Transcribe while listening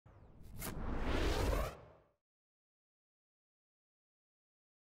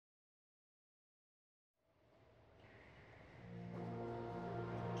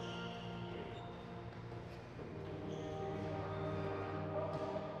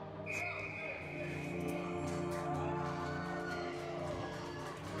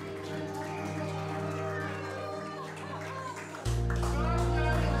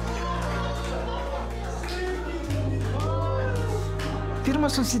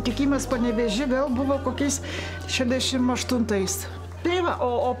pirmas susitikimas Panevėžy gal buvo kokiais 68. Tai va,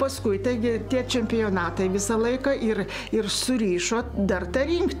 o paskui, taigi tie čempionatai visą laiką ir suryšo dar tą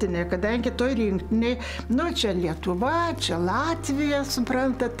rinktinę, kadangi toj rinktiniai, nu čia Lietuva, čia Latvija,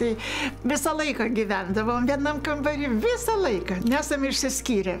 suprantat, tai visą laiką gyvendavom vienam kambarį, visą laiką, nesam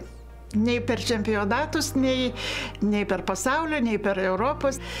išsiskyrę. Nei per čempionatus, nei per pasaulio, nei per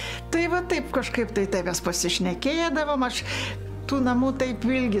Europos. Tai va taip kažkaip tai tavęs pasišnekėdavom, aš tų namų taip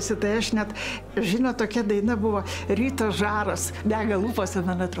ilgisi, tai aš net, žinot, tokia daina buvo Ryto žaras, dega lūpose,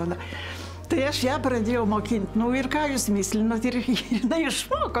 man atrodo. Tai aš ją pradėjau mokinti, nu ir ką jūs myslinot, ir jinai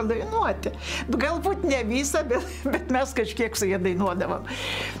išmoko dainuoti. Galbūt ne visą, bet mes kažkiek su ją dainuodavom.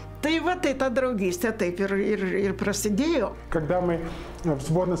 Tai va, tai ta draugystė taip ir prasidėjo. Когда мы в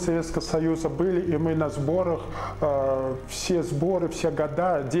сборной Советского Союза были, и мы на сборах, все сборы, все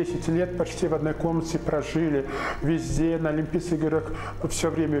года, 10 лет почти в одной комнате прожили, везде, на Олимпийских играх все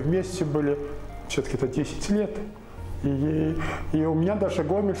время вместе были, все-таки это 10 лет. И у меня даже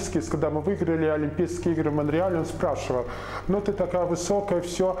Гомельский, когда мы выиграли Олимпийские игры в Монреале, он спрашивал, ну ты такая высокая,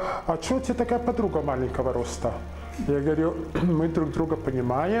 все, а что у тебя такая подруга маленького роста? Я говорю, мы друг друга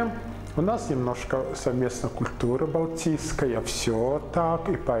понимаем, у нас немножко совместная культура балтийская, все так,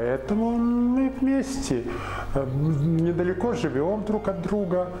 и поэтому мы вместе, недалеко живем друг от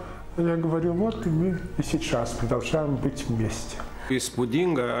друга. Я говорю, вот мы и сейчас продолжаем быть вместе.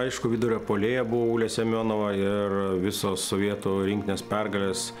 Įspūdinga, aišku, vidurio puolėja buvo Ulė Semionova ir visos sovietų rinktinės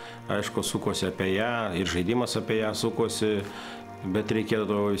pergalės, aišku, sukosi apie ją ir žaidimas apie ją sukosi. Bet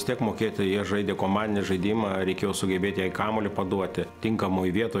reikėtų vis tiek mokėti, jie žaidė komandinį žaidimą, reikėjo sugebėti jai kamuolį paduoti tinkamų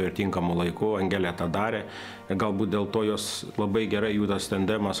vietoje ir tinkamų laikų. Angelė tą darė ir galbūt dėl to jos labai gerai jų tas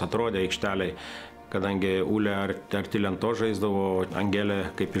tandemas atrodė aikšteliai, kadangi Ulė arti lento žaisdavo, Angelė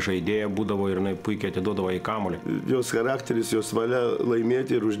kaip žaidėja būdavo ir jinai puikiai atiduodavo į kamuolį. Jos charakteris, jos valia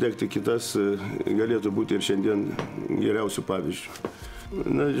laimėti ir uždegti kitas galėtų būti ir šiandien geriausių pavyzdžių.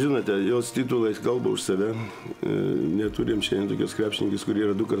 Na, žinote, jos titulais kalba už save. Neturim šiandien tokios krepšininkės, kurie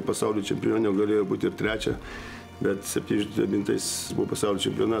yra 2 kartus pasaulio čempionė, galėjo būti ir 3, bet 79 buvo pasaulio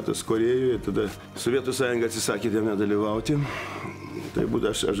čempionatas Korėjoje, tada Sovietų sąjunga atsisakė jame dalyvauti. Tai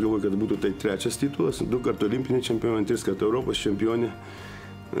būtų, aš galvoju, kad būtų tai 3 titulas, 2 kartus olimpinė čempionė, 3 kartus Europos čempionė.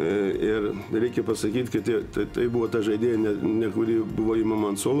 Ir reikia pasakyti, kad tai buvo ta žaidėja, ne kuri buvo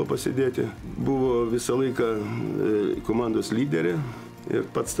įmama ant suolo pasėdėti. Buvo visą laiką komandos lyderė. Ir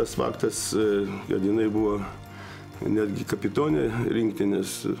pats tas faktas, kad jinai buvo netgi kapitonė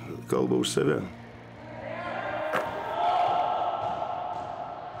rinktinės, kalba už save.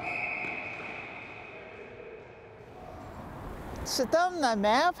 Šitam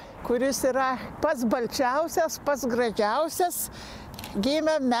name, kuris yra pats balčiausias, pats gražiausias,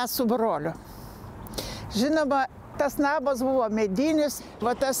 gimėm mes su broliu. Žinoma, tas namas buvo medinis,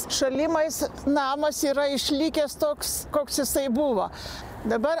 va tas šalimais namas yra išlikęs toks, koks jisai buvo.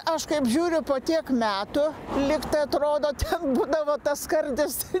 Dabar aš kaip žiūriu po tiek metų, lyg tai atrodo, ten būdavo tas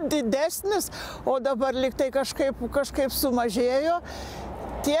skardis didesnis, o dabar lyg tai kažkaip sumažėjo.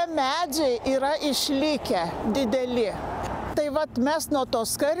 Tie medžiai yra išlikę dideli. Tai vat mes nuo to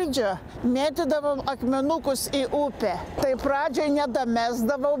skardžio mėtydavom akmenukus į upę. Tai pradžioj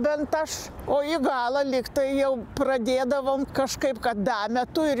nedamesdavau bent aš, o į galą lyg tai jau pradėdavom kažkaip, kad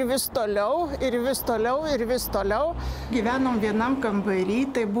dametų ir vis toliau, ir vis toliau, ir vis toliau. Gyvenom vienam kambarį,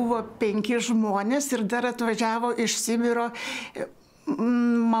 tai buvo 5 žmonės ir dar atvažiavo iš Sibiro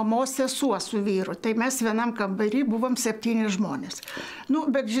mamos sesuo su vyru. Tai mes vienam kambarį buvom 7 žmonės. Nu,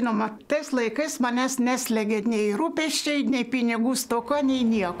 bet žinoma, tais laikais manęs neslėgė nei rūpesčiai, nei pinigų stoka, nei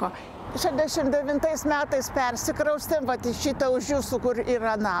nieko. 69 metais persikraustėm, vat į šitą už jūsų, kur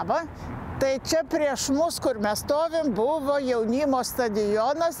yra namą. Tai čia prieš mus, kur mes stovim, buvo jaunimo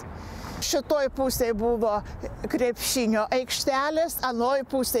stadionas. Šitoj pusėje buvo krepšinio aikštelės, anoj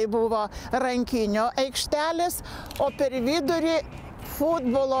pusėje buvo rankinio aikštelės, o per vidurį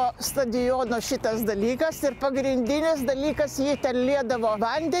futbolo stadiono šitas dalykas ir pagrindinis dalykas, jį ten liedavo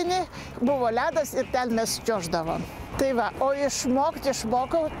vandenį, buvo ledas ir ten mes čiuoždavom. Tai va, o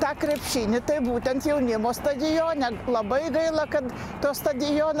išmokau tą krepšinį, tai būtent jaunimo stadione. Labai gaila, kad to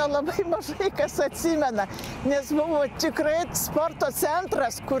stadiono labai mažai kas atsimena, nes buvo tikrai sporto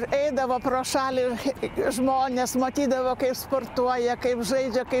centras, kur eidavo pro šalį žmonės, matydavo, kaip sportuoja, kaip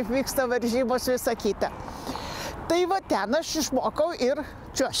žaidžia, kaip vyksta varžybos, visa kita. Tai va ten aš išmokau ir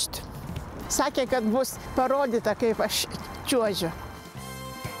čiuožti. Sakė, kad bus parodyta, kaip aš čiuožiu.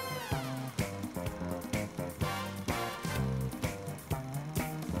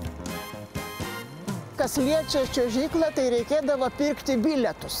 Kas liečia čiuožyklą, tai reikėdavo pirkti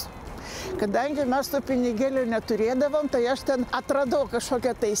bilietus. Kadangi mes tų pinigėlių neturėdavom, tai aš ten atradau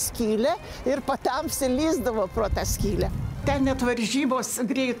kažkokią tai skylę ir patamsi lyzdavo pro tą skylę. Ten net varžybos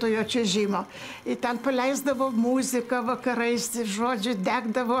greitojo čiuožimo. Ten paleisdavo muziką vakarais, žodžiu,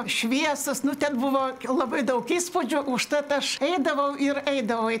 degdavo šviesas. Ten buvo labai daug įspūdžių, užtat aš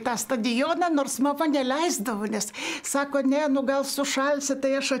eidavau į tą stadioną, nors mama neleisdavo, nes sako, ne, gal sušalsi,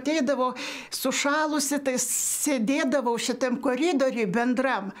 tai aš ateidavau sušalusi, tai sėdėdavau šitam koridoriui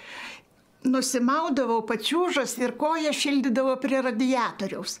bendram. Nusimaudavau pačiūžas ir koją šildydavau prie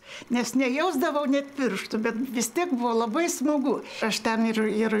radiatoriaus, nes nejausdavau net pirštų, bet vis tiek buvo labai smagu. Aš ten ir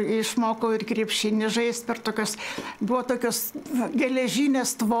išmokau ir krepšinį žaisti per tokios, buvo tokios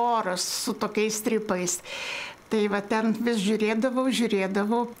geležinės tvoros su tokiais stripais. Tai va ten vis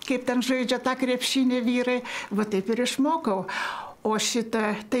žiūrėdavau, kaip ten žaidžia tą krepšinį vyrai, va taip ir išmokau. O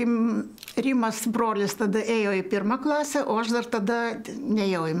tai Rimas brolis tada ėjo į 1. klasę, o aš dar tada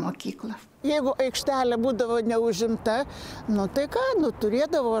neėjau į mokyklą. Jeigu aikštelė būdavo neužimta, tai ką,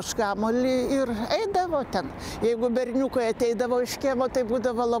 turėdavo aš kamuolį ir eidavo ten. Jeigu berniukai ateidavo iš kiemo, tai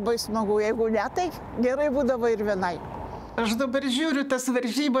būdavo labai smagu, jeigu ne, tai gerai būdavo ir vienai. Aš dabar žiūriu tas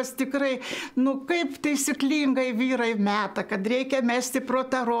varžybas tikrai, kaip taisyklingai vyrai meta, kad reikia mesti pro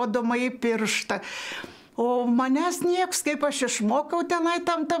tą rodomąjį pirštą. O manęs nieks, kaip aš išmokau tenai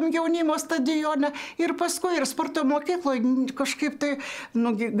tam jaunimo stadione ir paskui ir sporto mokykloje kažkaip tai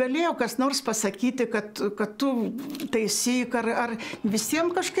galėjau kas nors pasakyti, kad tu taisyk, ar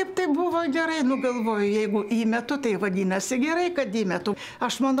visiems kažkaip tai buvo gerai, galvoju, jeigu įmetu, tai vadinasi gerai, kad įmetu.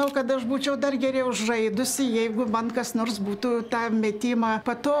 Aš manau, kad aš būčiau dar geriau žaidusi, jeigu man kas nors būtų tą metimą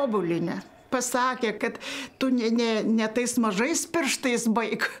patobulinę. Pasakė, kad tu ne tais mažais pirštais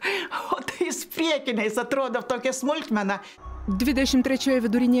baig, o tais priekiniais, atrodo tokia smulkmena. 23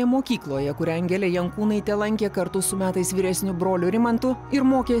 vidurinėje mokykloje, kurią Angelė Jankūnaitė lankė kartu su metais vyresniu broliu Rimantu ir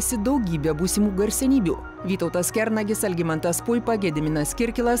mokėsi daugybę būsimų garsenybių. Vytautas Kernagis, Algimantas Puipa, Gediminas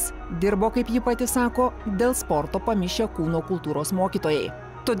Kirkilas dirbo, kaip ji pati sako, dėl sporto pamišę kūno kultūros mokytojai.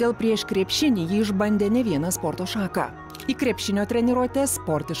 Todėl prieš krepšinį ji išbandė ne vieną sporto šaką. Į krepšinio treniruotės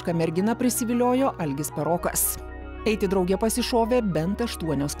sportišką merginą prisiviliojo Algis Parokas. Eiti draugė pasišovė bent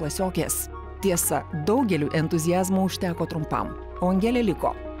 8 klasiokės. Tiesa, daugeliu entuziazmo užteko trumpam, o Angelė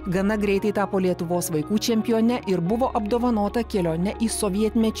liko. Gana greitai tapo Lietuvos vaikų čempione ir buvo apdovanota kelione į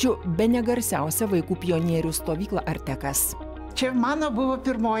sovietmečiu bene garsiausią vaikų pionierių stovyklą Artekas. Čia mano buvo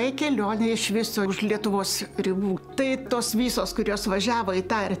pirmoji kelionė iš viso už Lietuvos ribų. Tai tos visos, kurios važiavo į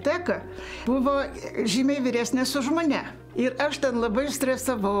tą Arteką, buvo žymiai vyresnės už mane. Ir aš ten labai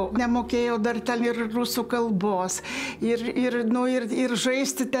stresavau, nemokėjau dar ten ir rusų kalbos, ir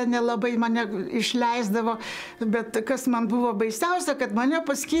žaisti ten nelabai mane išleisdavo, bet kas man buvo baisiausia, kad mane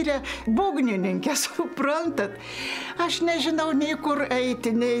paskyrė būgnininkė, suprantat. Aš nežinau nei kur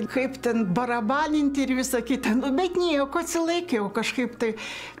eiti, nei kaip ten barabaninti ir visą kitą, bet nieko atsilaikiau kažkaip tai.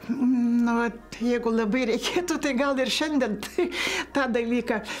 Jeigu labai reikėtų, tai gal ir šiandien tą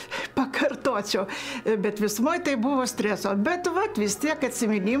dalyką pakartočiau, bet visumoje tai buvo streso. Bet vis tiek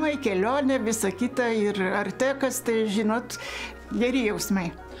atsiminimai, kelionė, visa kita ir Artekas, tai žinot, geri jausmai.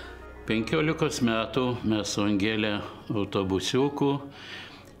 15 metų mes su Angelė autobusiuku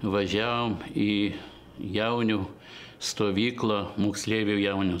važiavom į jaunių stovyklą, moksleivių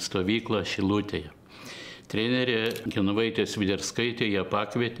jaunių stovyklą Šilutėje. Trenerė Genovaitė Sviderskaitė ją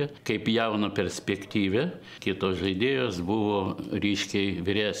pakvietė kaip jauną perspektyvę, kitos žaidėjos buvo ryškiai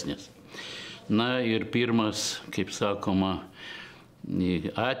vyresnės. Na ir pirmas, kaip sakoma,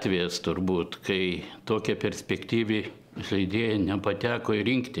 atvejas turbūt, kai tokia perspektyvi žaidėja nepateko į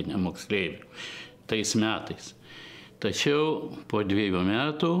rinktinę moksleivių tais metais. Tačiau po 2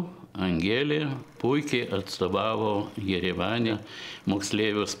 metų Angelė puikiai atstovavo Jerevane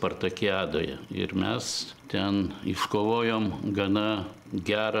moksleivių spartakiadoje ir mes ten iškovojom gana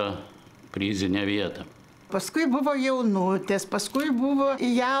gerą prizinę vietą. Paskui buvo jaunutės, paskui buvo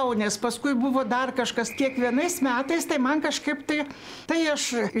jaunės, paskui buvo dar kažkas. Kiekvienais metais tai man kažkaip tai aš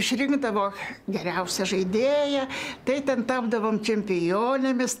išrinkdavo geriausią žaidėją, tai ten tapdavom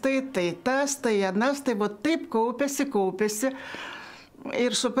čempionėmis, tai tas, tai anas, tai taip kaupėsi.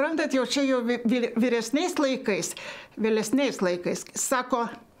 Ir suprantat, jau čia jau vėlesniais laikais, sako,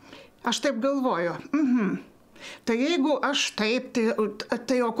 aš taip galvoju, tai jeigu aš taip,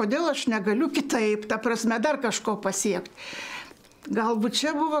 tai o kodėl aš negaliu kitaip, ta prasme, dar kažko pasiekti. Galbūt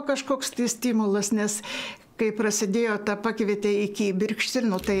čia buvo kažkoks tai stimulas, nes kai prasidėjo tą pakvietė į kibirkštį,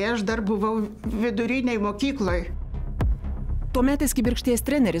 tai aš dar buvau viduriniai mokykloje. Tuometis kibirkšties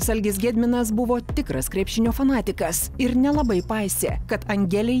treneris Algis Gedminas buvo tikras krepšinio fanatikas ir nelabai paisė, kad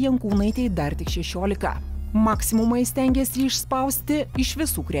Angelei Jankūnaitei dar tik 16. Maksimumą stengiasi išspausti iš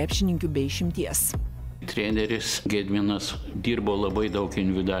visų krepšininkių be išimties. Treneris Gedminas dirbo labai daug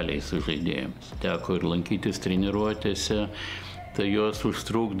individualiai su žaidėjams. Teko ir lankytis treniruotėse, tai jos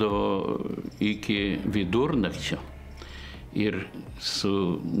užtrukdavo iki vidurnakčio. Ir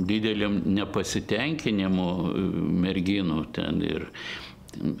su dideliam nepasitenkinimu merginų ten ir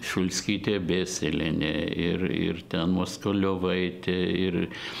Šulskytė Bėselinė, ir ten Moskoliovaitė,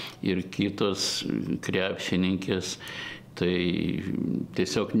 ir kitos krepšininkės. Tai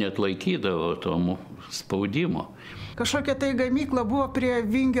tiesiog net laikydavo to spaudimo. Kažkokia tai gamykla buvo prie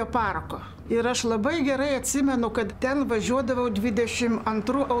Vingio parko. Ir aš labai gerai atsimenu, kad ten važiuodavau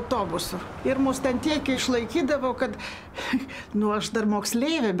 22 autobusu. Ir mus ten tiek išlaikydavo, kad, aš dar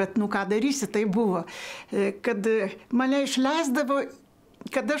moksleivė, bet ką darysi, tai buvo. Kad mane išleisdavo,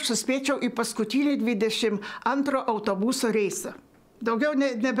 kad aš suspėčiau į paskutinį 22 autobuso reisą. Daugiau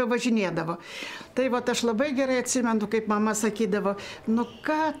nebevažinėdavo. Tai aš labai gerai atsimenu, kaip mama sakydavo,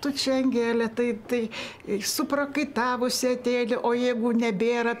 ką tu čia, Angelė, tai suprakaitavusi atėlė, o jeigu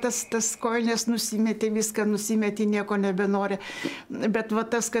nebėra, tas kojines nusimetė, viską nusimetė, nieko nebenori. Bet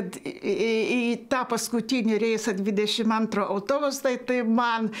tas, kad į tą paskutinį reisą 22 autobusą, tai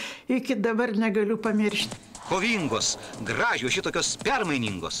man iki dabar negaliu pamiršti. Kovingos, gražios, šitokios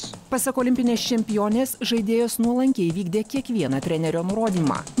permainingos. Pasak olimpinės čempionės, žaidėjos nuolankiai vykdė kiekvieną trenerio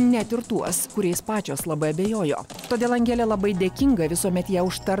nurodymą, net ir tuos, kuriais pačios labai abejojo. Todėl Angelė labai dėkinga visuomet ją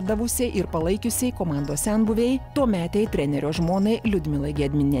užtardavusiai ir palaikiusiai komandos senbuviai, tuometei trenerio žmonai Liudmilai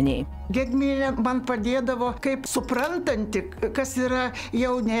Gedminienei. Gedminė man padėdavo kaip suprantanti, kas yra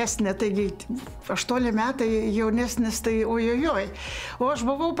jaunesnė, taigi 8 metai jaunesnis, tai ojojoj. O aš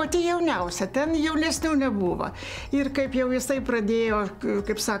buvau pati jauniausia, ten jaunesnių nebuvo. Ir kaip jau jisai pradėjo,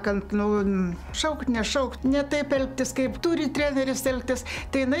 kaip sakant, šaukt, nešaukt, ne taip elgtis, kaip turi treneris elgtis,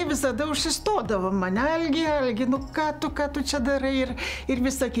 tai jinai visada užsistodavo mane, Algi, ką tu čia darai ir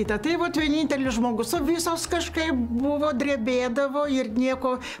visa kita. Tai vienintelis žmogus, o visos kažkaip buvo, drebėdavo ir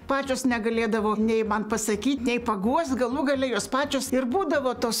nieko pačios negalėdavo nei man pasakyti, nei paguos, galų gale jos pačios ir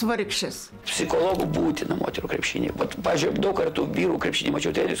būdavo tos vargšės. Psichologų būtina moterų krepšinį. Pavyzdžiui, daug kartų vyrų krepšinį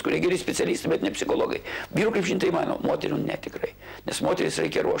mačiau trenerius, kurie geri specialistai, bet ne psichologai. Vyrų krepšinį tai mano, moterių netikrai. Nes moteris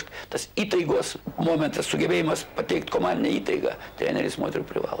reikia ruošti. Tas įtaigos momentas, sugebėjimas pateikti komandinę įtaigą, treneris moterių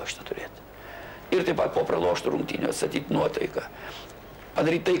privalo šitą turėti. Ir taip pat po praloštų rungtynių atstatyti nuotaiką.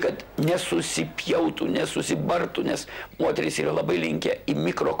 Padaryti tai, kad nesusipjautų, nesusibartų, nes moteris yra labai linkę į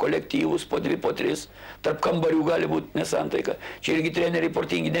mikrokolektyvus po 2, po 3. Tarp kambarių gali būti nesantaika. Čia irgi treneriai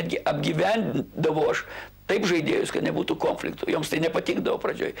portingi, netgi apgyvendindavo aš taip žaidėjus, kad nebūtų konfliktų. Joms tai nepatikdavo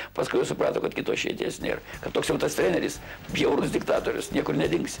pradžioj. Paskui jau suprato, kad kitos išeities nėra. Kad toks jau tas treneris, bjaurus diktatorius, niekur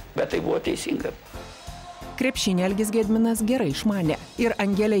nedingsi. Bet tai buvo teisinga. Krepšinį Algis Gedminas gerai išmanė ir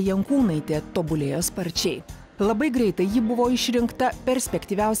Angelė Jankūnaitė tobulėjo sparčiai. Labai greitai ji buvo išrinkta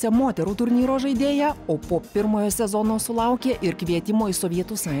perspektyviausia moterų turnyro žaidėja, o po pirmojo sezono sulaukė ir kvietimo į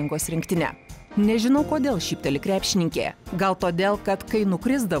Sovietų Sąjungos rinktinę. Nežinau, kodėl šypteli krepšininkė. Gal todėl, kad kai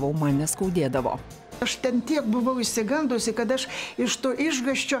nukrisdavau, man neskaudėdavo. Aš ten tiek buvau įsigandusi, kad aš iš to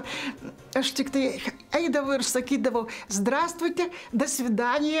išgąsčio, aš tik tai eidavau ir sakydavau, zdrastvuite, do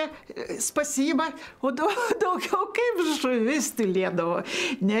svidaniją, spasiba, o daugiau kaip žuvis tylėdavo.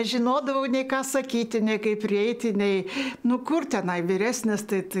 Nežinodavau nei ką sakyti, nei kaip prieiti, nei, kur tenai vyresnės,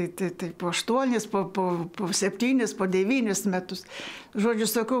 tai po 8, po 7, po 9 metus. Žodžiu,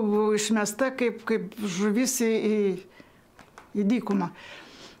 sakau, buvau išmesta kaip žuvis į dykumą.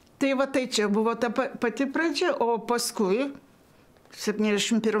 Tai tai čia buvo ta pati pradžia, o paskui,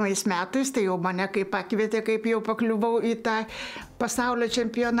 71 metais, tai jau mane kaip pakvietė, kaip jau pakliuvau į tą pasaulio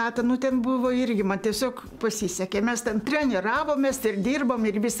čempionatą, ten buvo irgi, man tiesiog pasisekė. Mes ten treniravomės ir dirbom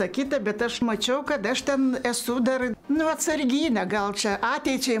ir visa kita, bet aš mačiau, kad aš ten esu dar, atsarginė, gal čia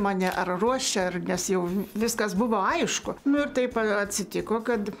ateičiai mane ar ruošia, nes jau viskas buvo aišku. Ir taip atsitiko,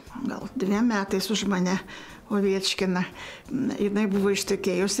 kad gal 2 metais už mane Oviečkina. Jinai buvo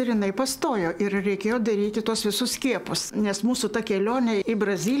ištekėjusi ir jinai pastojo ir reikėjo daryti tos visus skiepus, nes mūsų ta kelionė į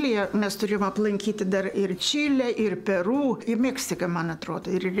Braziliją, mes turėjome aplankyti dar ir Čilę, ir Peru, ir Meksiką, man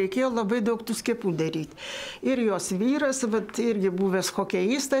atrodo, ir reikėjo labai daug tų skiepų daryti. Ir jos vyras, irgi buvęs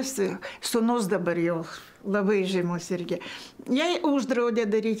hokeistas, sūnus dabar jau labai žymus irgi, jai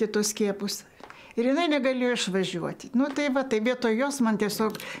uždraudė daryti tos skiepus. Ir jinai negalėjo išvažiuoti. Tai vietoj jos man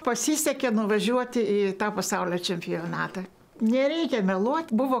tiesiog pasisekė nuvažiuoti į tą pasaulio čempionatą. Nereikia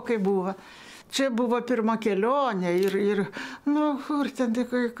meluoti, buvo kaip buvo. čia buvo pirma kelionė ir kur ten,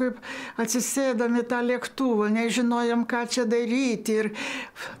 kaip atsisėdam į tą lėktuvą, nežinojom, ką čia daryti. Ir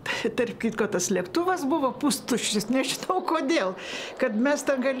tarp kitko, tas lėktuvas buvo pustuštis, nežinau kodėl, kad mes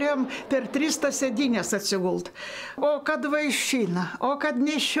ten galėjom per 300 sėdynės atsigult. O kad vaišina, o kad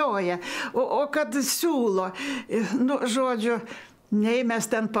nešioja, o kad siūlo. Žodžiu, nei mes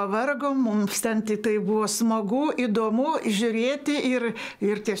ten pavargom, mums ten tai buvo smagu, įdomu žiūrėti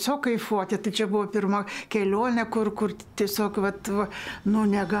ir tiesiog kaifuoti. Tai čia buvo pirma kelionė, kur tiesiog,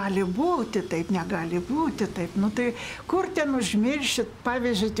 negali būti taip, negali būti taip. Tai kur ten užmiršit,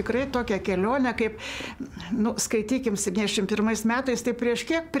 pavyzdžiui, tikrai tokią kelionę, kaip, skaitykim, 71 metais, tai prieš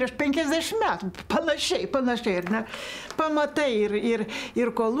kiek? Prieš 50 metų. Panašiai, ir ne? Pamatai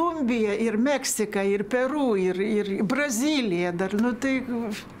ir Kolumbiją, ir Meksiką, ir Peru, ir Braziliją dar. Tai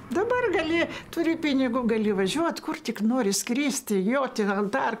dabar turi pinigų, gali važiuoti, kur tik nori skristi, joti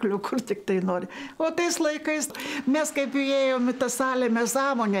ant arklių, kur tik tai nori. O tais laikais mes kaip įėjom į tą salę, mes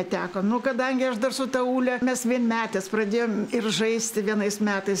amo netekom. Kadangi aš dar su ta Ule, mes vienmetės pradėjom ir žaisti vienais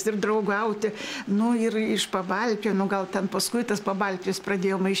metais, ir draugauti, ir iš Pabaltijos, gal ten paskui tas Pabaltijos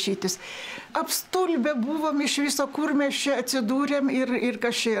pradėjo maišytis. Apstulbę buvom iš viso, kur mes čia atsidūrėm ir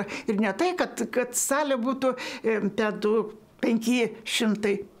kažkaip. Ir ne tai, kad salė būtų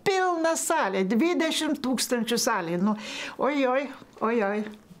 500, pilna salė, 20 000 salė. Ojoj,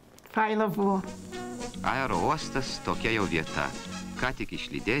 faina buvo. Aerouostas tokia jau vieta. Ką tik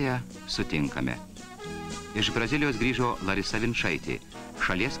išlydėję, sutinkame. Iš Brazilijos grįžo Larisa Vinčaitė,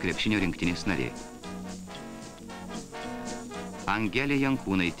 šalies krepšinio rinktinės narė. Angelė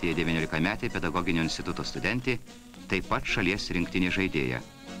Jankūnaitė, 19-metė pedagoginio instituto studentė, taip pat šalies rinktinės žaidėja.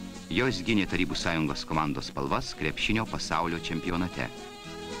 Jos gynė Tarybų sąjungos komandos spalvas krepšinio pasaulio čempionate.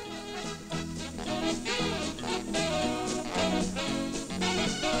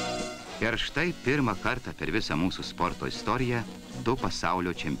 Ir štai pirmą kartą per visą mūsų sporto istoriją 2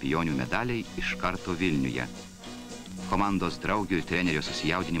 pasaulio čempionių medaliai iš karto Vilniuje. Komandos draugių ir trenerio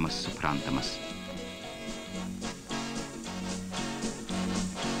susijaudinimas suprantamas.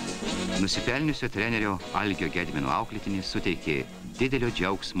 Nusipelniusio trenerio Algio Gedimino auklėtinė suteikė didelio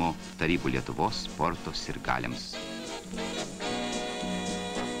džiaugsmo Tarybų Lietuvos sporto sirgaliams.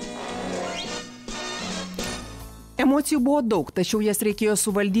 Emocijų buvo daug, tačiau jas reikėjo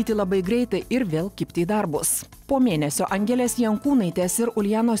suvaldyti labai greitai ir vėl kibti į darbus. Po mėnesio Angelės Jankūnaitės ir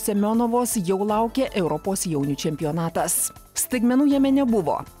Uljanos Semionovos jau laukė Europos jaunių čempionatas. Staigmenų jame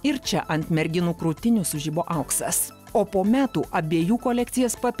nebuvo ir čia ant merginų krūtinių sužibo auksas. O po metų abiejų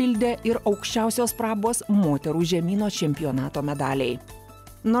kolekcijas papildė ir aukščiausios prabos moterų žemyno čempionato medaliai.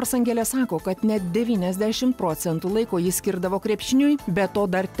 Nors Angelė sako, kad net 90% laiko jis skirdavo krepšiniui, be to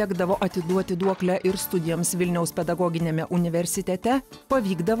dar tekdavo atiduoti duoklę ir studijoms Vilniaus pedagoginėme universitete,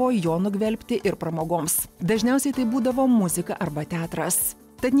 pavykdavo jo nugvelbti ir pramogoms. Dažniausiai tai būdavo muzika arba teatras.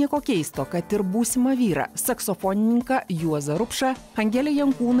 Tad nieko keisto, kad ir būsimą vyrą, saksofonininką Juozą Rupšą, Angelė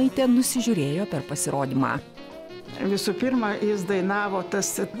Jankūnaitė nusižiūrėjo per pasirodymą. Visų pirma, jis dainavo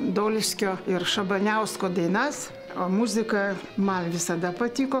tas Dolskio ir Šabaniausko dainas, o muzika man visada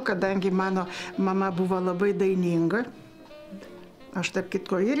patiko, kadangi mano mama buvo labai daininga. Aš taip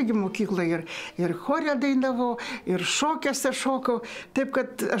kitko irgi mokykloje ir chore dainavau, ir šokiuose šokau, taip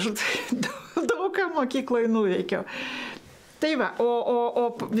kad aš daug ką mokykloje nuveikiau. Tai va,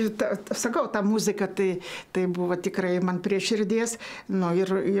 sakau, ta muzika tai buvo tikrai man prie širdies,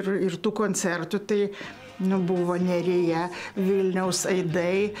 ir tų koncertų, tai buvo Neryje, Vilniaus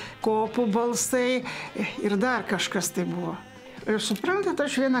aidai, kopų balsai ir dar kažkas tai buvo. Ir suprantat,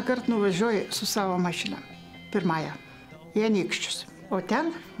 aš vieną kartą nuvažiuoju su savo mašina, pirmąją, į Anykščius. O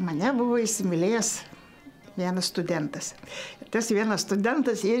ten mane buvo įsimylėjęs vienas studentas. Ir tas vienas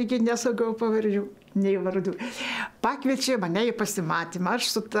studentas irgi nesagau pavardžių, nei vardų. Pakviečia mane į pasimatymą. Aš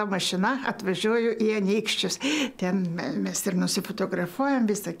su ta mašina atvažiuoju į Anykščius. Ten mes ir nusifotografuojam,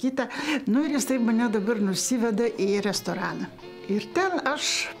 visą kitą. Ir jis tai mane dabar nusiveda į restoraną. Ir ten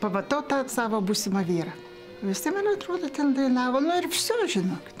aš pamatau tą savo būsimą vyrą. Visi, man atrodo, ten dainavo. Ir viso,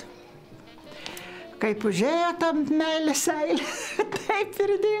 žinokit. Kaip užėjo tam meilė seilė, taip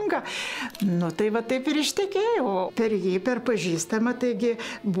ir dingo. Tai va taip ir ištekėjau. O per jį, per pažįstamą, taigi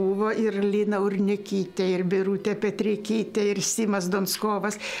buvo ir Lina Urnikytė, ir Birutė Petrikytė, ir Simas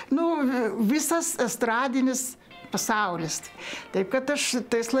Donskovas. Visas estradinis pasaulis. Taip kad aš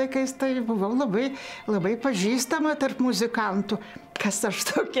tais laikais tai buvau labai pažįstama tarp muzikantų. Kas aš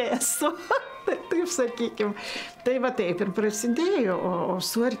tokia esu? Taip sakykim. Tai va taip ir prasidėjo, o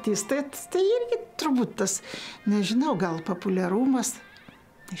su artistai tai irgi turbūt tas, nežinau, gal populiarumas,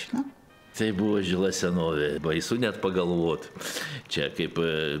 nežinau. Tai buvo žila senovė, baisu net pagalvoti. Čia kaip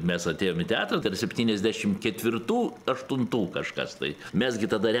mes atėjome į teatrą, tai 74-8 kažkas. Tai mesgi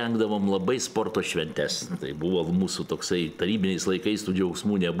tada rengdavom labai sporto šventes. Tai buvo mūsų toksai tarybiniais laikais, tų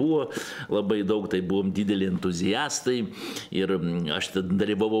džiaugsmų nebuvo labai daug, tai buvom dideli entuziastai. Ir aš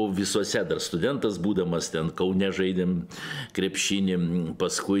dalyvavau visuose, dar studentas būdamas, ten Kaune žaidėm krepšinį,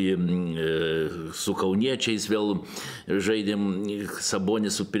 paskui su kauniečiais vėl žaidėm, Sabonį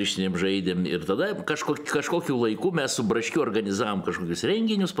su Pirštinėm žaidėm. Ir tada kažkokiu laiku mes su Braškiu organizavom kažkokius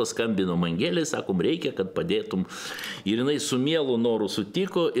renginius, paskambinom Angelei, sakom, reikia, kad padėtum. Ir jinai su mielu noru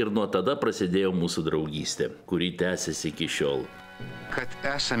sutiko ir nuo tada prasidėjo mūsų draugystė, kuri tęsiasi iki šiol. Kad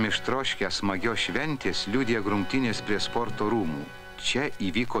esame ištroškę smagios šventės, liudija grumtynės prie sporto rūmų. Čia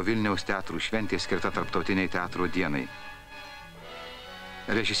įvyko Vilniaus teatrų šventė skirta Tarptautiniai teatro dienai.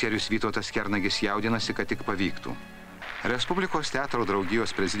 Režisierius Vytautas Kernagis jaudinasi, kad tik pavyktų. Respublikos teatro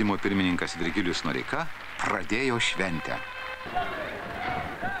draugijos prezidiumo pirmininkas Virgilijus Noreika pradėjo šventę.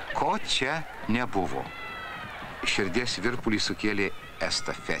 Ko čia nebuvo? Širdies virpulį sukėlė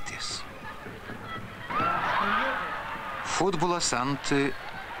estafetės. Futbolas ant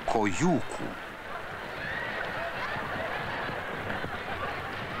kojūkų.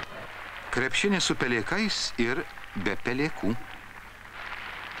 Krepšinis su pelėkais ir be pelėkų.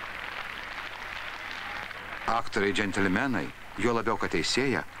 Aktoriai džentelmenai, jo labiau kad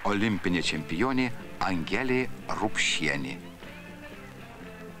teisėja, olimpinė čempionė Angelė Rupšienė.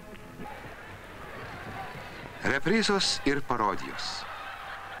 Reprizos ir parodijos.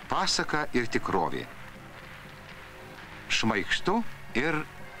 Pasaka ir tikrovė. Šmaikštu ir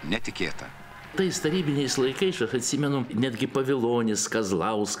netikėta. Tais tarybiniais laikais, aš atsimenu, netgi Pavilonis,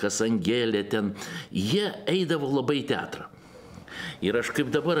 Kazlauskas, Angelė ten, jie eidavo labai į teatrą. Ir aš kaip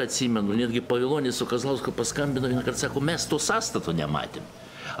dabar atsimenu, netgi Pavilonis su Kazlausku paskambino vieną kartą, sako, mes to sąstato nematėm.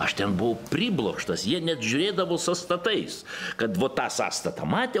 Aš ten buvau priblokštas, jie net žiūrėdavo sąstatais, kad vo tą sąstatą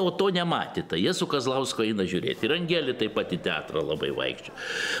matė, o to nematė. Tai jie su Kazlausko eina žiūrėti. Ir Angelė taip pat į teatrą labai vaikščio.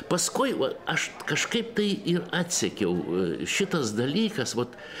 Paskui aš kažkaip tai ir atsekiau šitas dalykas, vat,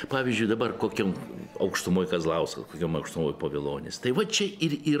 pavyzdžiui, dabar kokiam aukštumoje Kazlauskas, kokiam aukštumoje Pavilonis. Tai va čia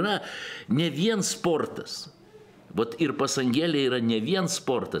ir yra ne vien sportas. Vat ir pas Angelę yra ne vien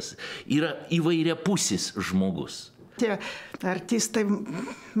sportas, yra įvairiapusis žmogus. Tie artistai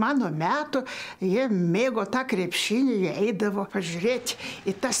mano metų, jie mėgo tą krepšinį, jie eidavo pažiūrėti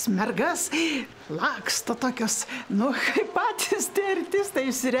į tas mergas, laksto tokios, kaip patys tie artistai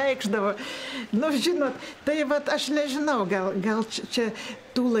išsireikšdavo. Žinot, tai vat aš nežinau, gal čia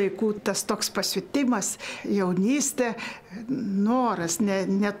tų laikų tas toks pasiutimas, jaunystė, noras,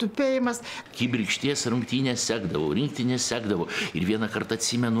 netupėjimas. Kibirkšties rungtynės sekdavau, rinktinės sekdavau. Ir vieną kartą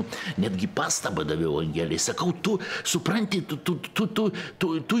atsimenu, netgi pastabą daviau Angelei. Sakau, tu supranti,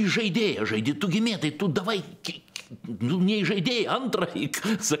 tu žaidėja žaidži, tu gimėtai, tu davai, nei žaidėjai, antrąjį.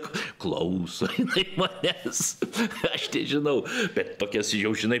 Sakau, klauso, jinai manęs. Aš nežinau, bet tokias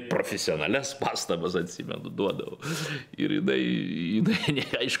jau, žinai, profesionalias pastabas atsimenu, duodavau. Ir jinai,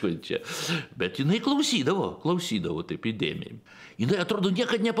 aišku, čia, bet jinai klausydavo taip įdėmiai. Jinai, atrodo,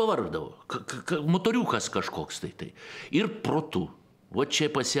 niekad nepavargdavo. Motoriukas kažkoks tai. Ir protu. O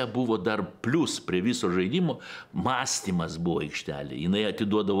čia pas ją buvo dar plius prie viso žaidimo, mąstymas buvo aikštelė. Jinai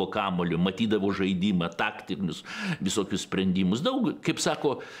atiduodavo kamuolį, matydavo žaidimą, taktinius visokius sprendimus. Daug, kaip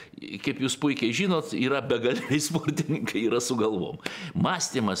sako, kaip jūs puikiai žinot, yra begaliniai sportininkai, yra su galvom.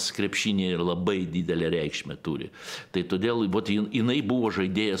 Mąstymas krepšinėje labai didelę reikšmę turi. Tai todėl jinai buvo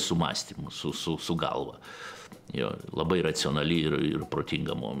žaidėja su mąstymu, su galva. Jo, labai racionali ir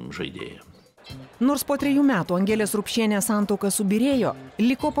protinga žaidėja. Nors po 3 metų Angelės Rupšienės santuoka subyrėjo,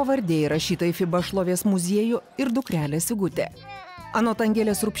 liko pavardė įrašyta į FIBA šlovės muziejų ir dukrelė Sigutė. Anot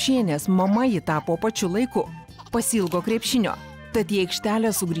Angelės Rupšienės, mama ji tapo pačiu laiku. Pasiilgo krepšinio, tad į aikštelę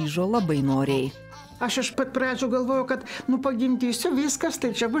sugrįžo labai noriai. Aš iš pat pradžių galvojau, kad pagimdysiu viskas,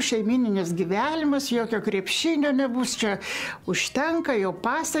 tai čia bus šeimininis gyvenimas, jokio krepšinio nebus, čia užtenka, jau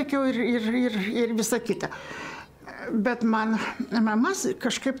pasiekiau ir visa kita. Bet man mamas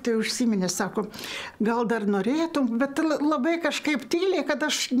kažkaip tai užsiminė, sako, gal dar norėtum, bet labai kažkaip tyliai, kad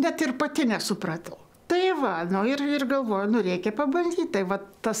aš net ir pati nesupratau. Tai va, ir galvoju, reikia pabandyti. Tai va,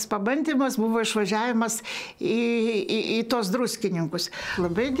 tas pabandymas buvo išvažiavimas į tos druskininkus.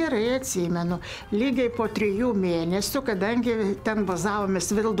 Labai gerai atsimenu, lygiai po 3 mėnesių, kadangi ten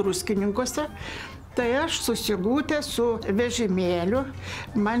bazavomės vėl druskininkuose, tai aš susigūtė su vežimėliu,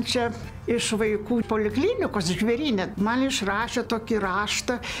 man čia iš vaikų poliklinikos žvėrynė, man išrašė tokį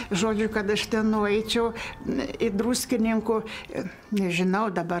raštą, žodžiu, kad aš ten nueičiau į druskininkų, nežinau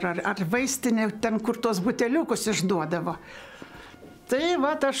dabar, ar vaistinė, ten, kur tos buteliukus išduodavo. Tai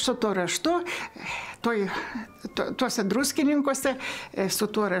va, aš su to raštu tuose druskininkuose su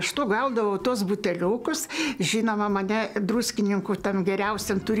tuo raštu gaudavau tos buteliukus. Žinoma, mane druskininkų tam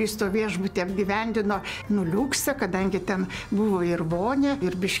geriausiam turisto viešbutį apgyvendino Liukse, kadangi ten buvo ir vonė,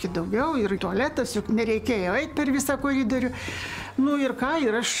 ir biški daugiau, ir tualetas, juk nereikėjo eiti per visą koridorių. Ir ką,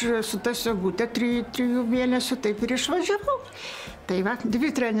 ir aš su ta Siogutė 3 mėnesių taip ir išvažiavau. Tai va,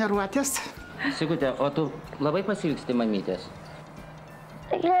 2 treniruotės. Sigutė, o tu labai pasiilgsti mamytės?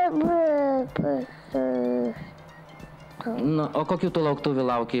 Labai pasiilgsti. O kokių tu lauktuvių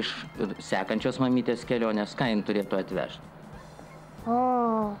lauki iš sekančios mamytės kelionės? Ką jin turėtų atvežti?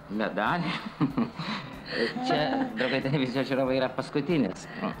 Medalį? Čia, draugai televizijos žiūrovai, yra paskutinis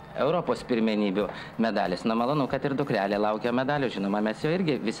Europos pirmenybių medalis. Malonu, kad ir dukrelė laukia medalių. Žinoma, mes jo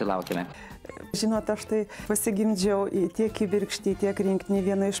irgi visi laukime. Žinot, aš tai pasigimdžiau tiek kibirkštį, tiek rinkinį.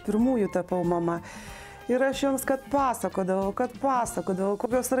 Viena iš pirmųjų tapau mama. Ir aš joms kad pasakodavau,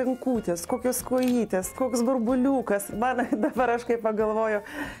 kokios rankutės, kokios kojytės, koks burbuliukas. Man dabar aš kaip pagalvoju,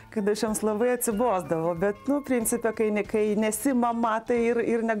 kad aš joms labai atsibosdavau. Bet, principė, kai nesi mama, tai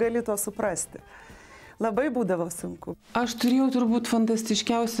ir negali to suprasti. Labai būdavo sunku. Aš turėjau turbūt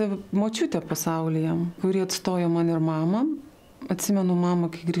fantastiškiausią močiutę pasaulyje, kuri atstojo man ir mamą. Atsimenu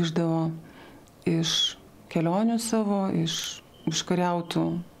mamą, kai grįždavo iš kelionių savo, iš kariautų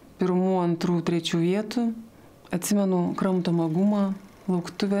 1, 2, 3 vietų. Atsimenu kramtomą gumą,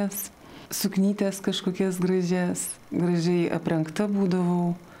 lauktuvės, suknytės kažkokias gražiai aprengta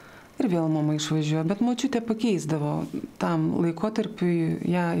būdavau. Ir vėl mama išvažiuoja, bet močiutė pakeisdavo tam laikotarpiui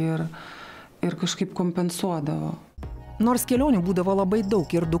ją ir kažkaip kompensuodavo. Nors kelionių būdavo labai daug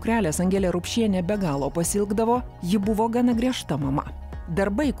ir dukrelės Angelė Rupšienė be galo pasilgdavo, ji buvo gana griežta mama.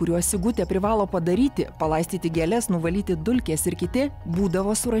 Darbai, kuriuos Sigutė privalo padaryti, palaistyti gėles, nuvalyti dulkės ir kiti,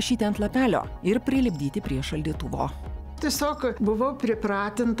 būdavo surašyti ant lapelio ir prilipdyti prie šaldytuvo. Tiesiog buvau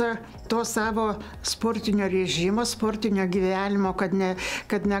pripratinta to savo sportinio režimo, sportinio gyvenimo,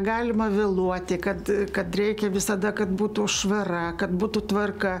 kad negalima vėluoti, kad reikia visada, kad būtų švara, kad būtų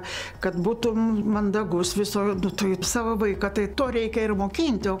tvarka, kad būtų mandagus viso, savo vaiką, tai to reikia ir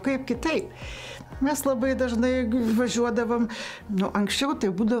mokinti, o kaip kitaip. Mes labai dažnai važiuodavom, anksčiau tai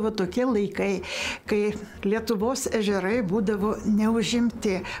būdavo tokie laikai, kai Lietuvos ežerai būdavo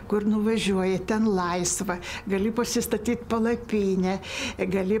neužimti, kur nuvažiuoji, ten laisva, gali pasistatyti palapinę,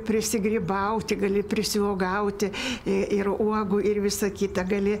 gali prisigrybauti, gali prisiuogauti ir uogų ir visą kitą,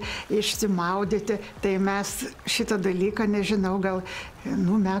 gali išsimaudyti. Tai mes šitą dalyką, nežinau, gal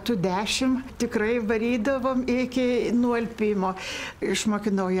metų 10 tikrai varydavom iki nualpimo.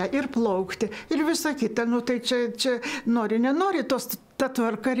 Išmokinau ją ir plaukti, ir visą kitą. Tai čia nori, nenori, ta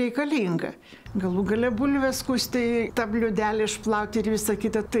tvarka reikalinga. Galų gale bulvės skusti, tą bliūdelį išplauti ir visą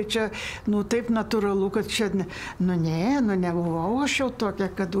kitą. Tai čia, taip natūralu, kad čia, nebuvau aš jau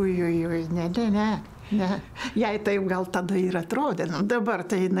tokia, kad ujui, ne. Jai taip gal tada ir atrodė. Dabar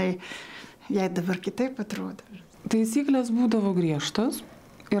tai jai dabar kitaip atrodo. Taisyklės būdavo griežtos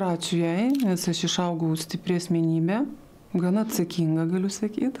ir ačiū jai, nes aš išaugau stipri asmenybė, gana atsakinga, galiu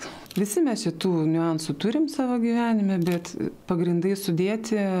sakyti. Visi mes šitų niuansų turim savo gyvenime, bet pagrindai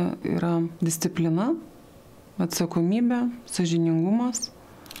sudėti yra disciplina, atsakomybė, sąžiningumas,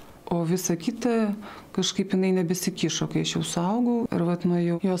 o visa kita kažkaip jinai nebesikišo, kai aš jau saugau ir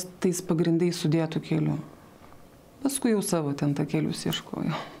nuėjau jos tais pagrindai sudėtų keliu. Paskui jau savo ten tą kelius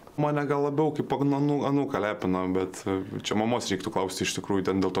ieškojau. Mane gal labiau kaip anūką lepina, bet čia mamos reiktų klausti iš tikrųjų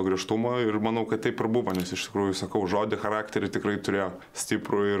ten dėl to griežtumo ir manau, kad taip ir buvo, nes iš tikrųjų, sakau, žodį, charakterį tikrai turėjo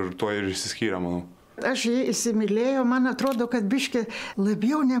stiprų ir tuo ir išsiskyrė, manau. Aš jį įsimylėjau, man atrodo, kad biški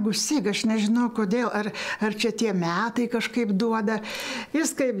labiau negu Sig, aš nežinau kodėl, ar čia tie metai kažkaip duoda.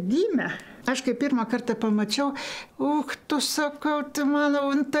 Jis kaip gimė. Aš kai pirmą kartą pamačiau, tu sakau, tai mano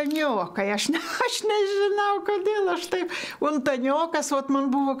untaniokai, aš nežinau, kodėl aš taip, untaniokas, man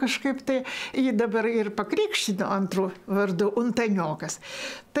buvo kažkaip tai, jį dabar ir pakrikštino antrų vardu, untaniokas.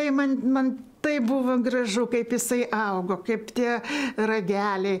 Tai man tai buvo gražu, kaip jisai augo, kaip tie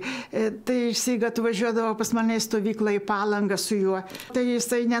rageliai. Tai Sig atvažiuodavo pas mane į stovyklą į Palangą su juo. Tai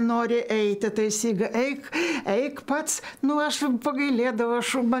jisai nenori eiti, tai Sig, eik pats. Aš pagailėdavau,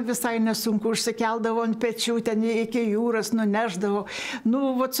 man visai nesunku, užsikeldavau ant pečių, ten iki jūros nuneždavau.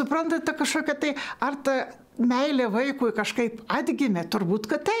 Suprantate, kažkokia tai, ar ta meilė vaikui kažkaip atgimė? Turbūt,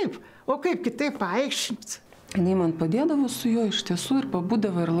 kad taip. O kaip kitaip paaiškinti? Jinai man padėdavo su juo iš tiesų ir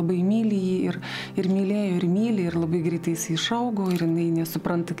pabūdavo ir labai myli jį ir mylėjo ir myli ir labai greitai jis išaugo ir jinai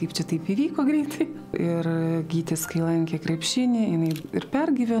nesupranta, kaip čia taip įvyko greitai. Ir Gytis, kai lankė krepšinį, jinai ir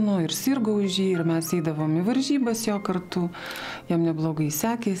pergyveno, ir sirgo už jį ir mes eidavom į varžybas jo kartu, jam neblogai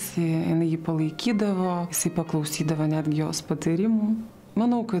sekėsi, jinai jį palaikydavo, jisai paklausydavo netgi jos patarimų.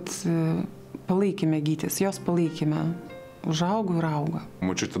 Manau, kad palaikime gytis, jos palaikime. Užaugo ir auga.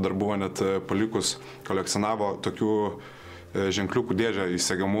 Močiutė dar buvo net palikus, kolekcionavo tokių ženkliukų dėžę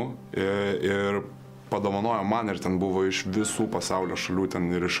įsegamų ir padovanojo man, ir ten buvo iš visų pasaulio šalių, ten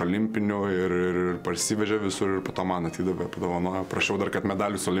ir iš olimpinių, ir parsivežė visur, ir po to man atidavė, padovanojo. Prašiau dar, kad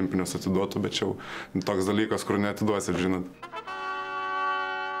medalius olimpinius atiduotų, bet čia toks dalykas, kur neatiduosit, žinot. –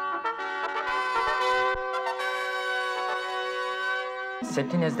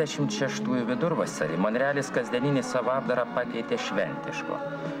 76 vidurvasarį Monrealis kasdieninį savo apdarą pakeitė šventišku.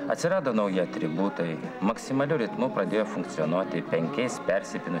 Atsirado nauji atributai, maksimaliu ritmu pradėjo funkcionuoti 5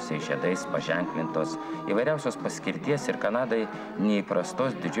 persipinusiais žiedais paženklintos įvairiausios paskirties ir Kanadai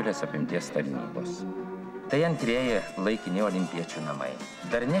neįprastos didžiulės apimties tarnybos. Tai antrieji laikini olimpiečių namai.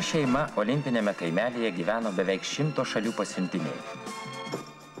 Darni šeima olimpinėme kaimelyje gyveno beveik 100 šalių pasiuntiniai.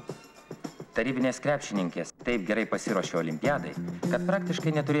 Tarybinės krepšininkės taip gerai pasiruošė olimpiadai, kad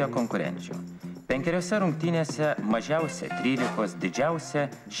praktiškai neturėjo konkurenčių. 5 rungtynėse mažiausia 13, didžiausia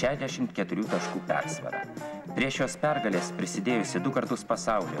 64 taškų persvara. Prie šios pergalės prisidėjusi 2 kartus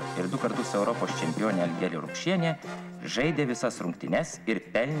pasaulio ir 2 kartus Europos čempionė Angelė Rupšienė žaidė visas rungtynes ir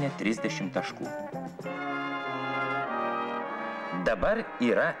pelnė 30 taškų. Dabar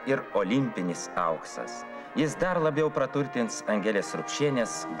yra ir olimpinis auksas. Jis dar labiau praturtins Angelės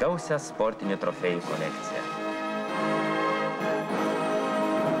Rupšienės gausią sportinių trofėjų kolekciją.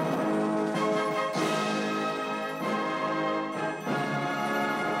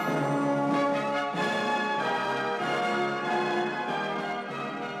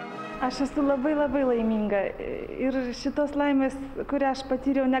 Aš esu labai laiminga ir šitos laimės, kurią aš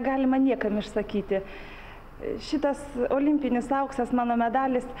patyriau, negalima niekam išsakyti. Šitas olimpinis auksas, mano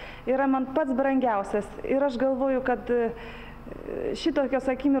medalis, yra man pats brangiausias ir aš galvoju, kad šitokios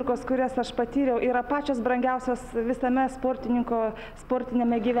akimirkos, kurias aš patyriau, yra pačios brangiausios visame sportininko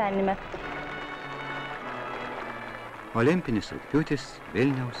sportinėme gyvenime. Olimpinis rugpjūtis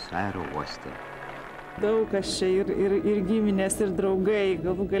Vilniaus aerouoste. Daug kas čia ir giminės, ir draugai,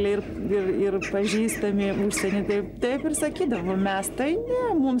 galų galiai ir pažįstami užsienį. Taip ir sakydavo, mes tai ne,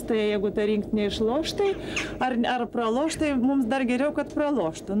 mums tai jeigu ta rinktinė išloš, tai ar praloš, tai mums dar geriau, kad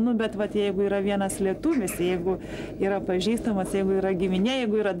praloštų. Nu, bet vat, jeigu yra vienas lietuvis, jeigu yra pažįstamas, jeigu yra giminė,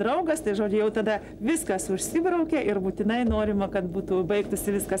 jeigu yra draugas, tai žodžiu, jau tada viskas užsibraukia ir būtinai norima, kad būtų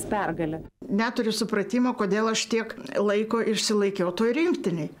baigtųsi viskas pergalė. Neturiu supratimo, kodėl aš tiek laiko išsilaikiau toj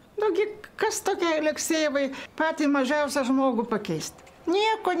rinktiniai. Nugi, kas tokia Aleksejevai patį mažiausią žmogų pakeisti?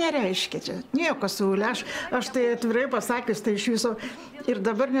 Nieko nereiškia čia, nieko Saulė. Aš tai atvirai pasakius, tai iš viso ir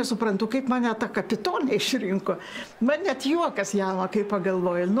dabar nesuprantu, kaip mane tą kapitoną išrinko. Man net juokas jama, kai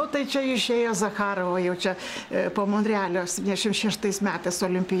pagalvoju. Nu, tai čia išėjo Zakharovo jau čia po Monrealio 76 metais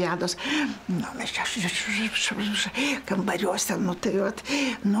olimpiados. Nu, mes čia kambariuose, nu, tai vat,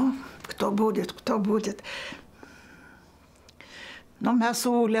 nu, kto būdit. Nu, mes su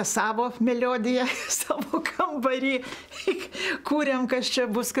Ule savo melodiją, savo kambarį, kūrėm, kas čia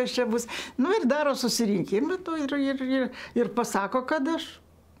bus. Nu, ir daro susirinkimą, ir pasako, kad aš.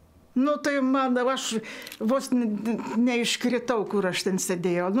 Nu, tai man, aš vos neiškritau, kur aš ten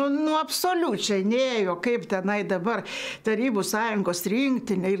sėdėjau. Nu, absoliučiai neėjo, kaip tenai dabar Tarybų sąjungos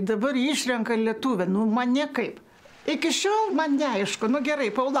rinktinė ir dabar išrenka lietuvę. Nu, man niekaip. Iki šiol man neaišku. Nu,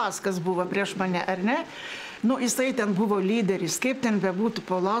 gerai, Paulauskas buvo prieš mane, ar ne? Nu, jisai ten buvo lyderis, kaip ten bebūtų,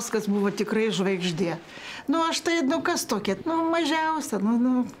 Paulauskas buvo tikrai žvaigždė. Nu, aš tai, nu, kas tokia, nu, mažiausia,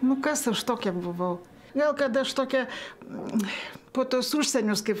 nu, kas aš tokia buvau. Gal, kad aš tokia, po tos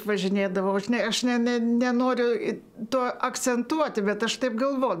užsienius kaip važinėdavau, aš nenoriu to akcentuoti, bet aš taip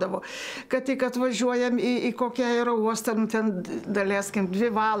galvodavau, kad tik atvažiuojam į kokią aerouostą, nu, ten daleiskim 2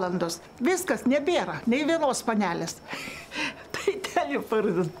 valandos. Viskas, nebėra, nei vienos panelės. Tai ten jau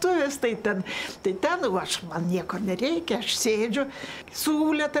parduotuvės, tai ten, man nieko nereikia, aš sėdžiu, su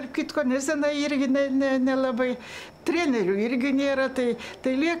Ule, tarp kitko, nesenai irgi nelabai, trenerių irgi nėra,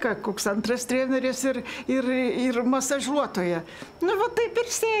 tai lieka koks antras treneris ir masažuotoja. Nu, va taip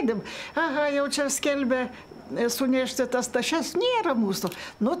ir sėdim. Aha, jau čia skelbia sunešti tas tašes, nėra mūsų.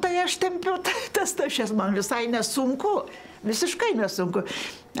 Nu, tai aš tempiu tas tašes, man visai nesunku, visiškai nesunku.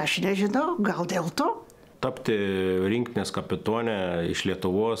 Aš nežinau, gal dėl to. Tapti rinktinės kapitonė iš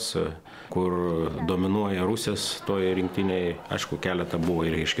Lietuvos, kur dominuoja Rusės toje rinktiniai, aišku, keletą buvo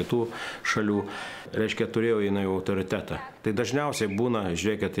ir iš kitų šalių, reiškia, turėjo jinai autoritetą. Tai dažniausiai būna,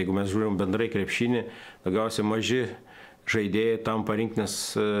 žiūrėkit, jeigu mes žiūrim bendrai krepšinį, daugiausiai maži žaidėjai tampa rinktinės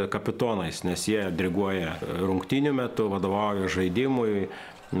kapitonais, nes jie diriguoja rungtynių metu, vadovauja žaidimui,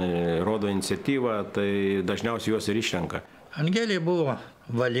 rodo iniciatyvą, tai dažniausiai juos ir išrenka. Angelė buvo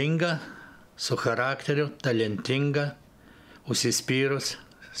valinga, su charakteriu, talentinga, užsispyrus,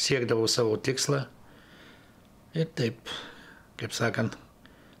 siekdavau savo tikslą. Ir taip, kaip sakant,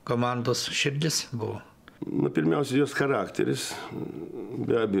 komandos širdis buvo. Pirmiausia, jos charakteris,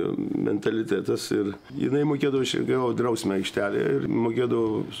 be abejo, mentalitetas ir jinai mokėdavo išgavo drausmę aikštelėje ir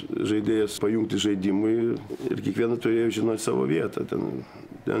mokėdavo žaidėjas pajungti žaidimui ir kiekvieną turėjo žinoti savo vietą.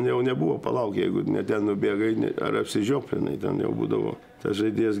 Ten jau nebuvo palauk, jeigu ne ten nubėgai ar apsižioplinai, ten jau būdavo. Tas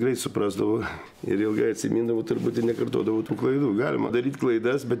žaidėjas greit suprasdavo ir ilgai atsimindavo, turbūt ir nekartodavo tų klaidų. Galima daryti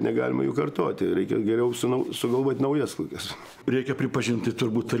klaidas, bet negalima jų kartoti. Reikia geriau sugalvoti naujas klaidas. Reikia pripažinti,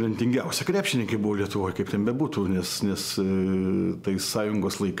 turbūt talentingiausia krepšininkai buvo Lietuvoje, kaip ten bebūtų, nes tais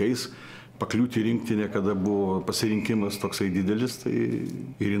sąjungos laikais pakliūti rinktinė, kada buvo pasirinkimas toksai didelis, tai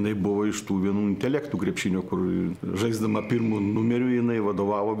ir jinai buvo iš tų vienų intelektų krepšinio, kur žaisdama pirmų numerių jinai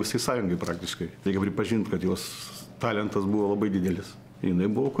vadovavo visai sąjungai praktiškai. Reikia pripažinti, kad jos talentas buvo labai didelis. Jinai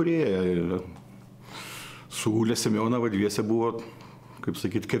buvo kūrėja. Su Ulė Semionova dviese buvo, kaip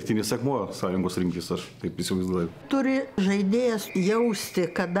sakyti, kertinis akmuo sąjungos rinktis, aš taip įsivaizduoju. Turi žaidėjas jausti,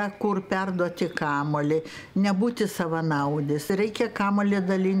 kada kur perduoti kamuolį, nebūti savanaudis. Reikia kamuolį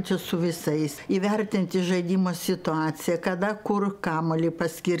dalinti su visais, įvertinti žaidimo situaciją, kada kur kamuolį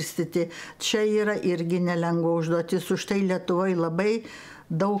paskirstyti. Čia yra irgi nelengva užduotis, už tai Lietuvoje labai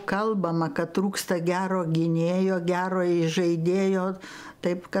daug kalbama, kad trūksta gero gynėjo, gero žaidėjo,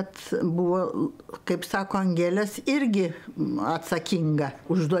 taip kad buvo, kaip sako Angelės, irgi atsakinga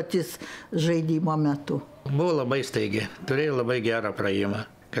užduotis žaidimo metu. Buvo labai staigi, turėjo labai gerą praėjimą.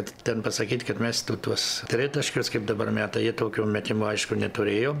 Kad ten pasakyti, kad mes tuos tritaškius, kaip dabar metai, jie tokių metimų aišku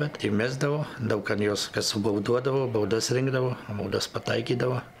neturėjo, bet įmesdavo, daug kan jos kas subauduodavo, baudas rinkdavo, baudas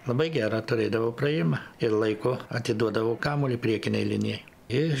pataikydavo. Labai gerą turėdavo praėjimą ir laiko atiduodavo kamuolį priekiniai linijai.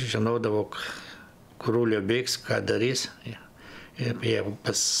 Ir žinodavo, kur Ulė bėgs, ką darys. Ir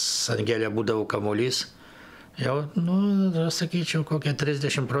pas Angelę būdavo kamuolys. Jau, sakyčiau, kokie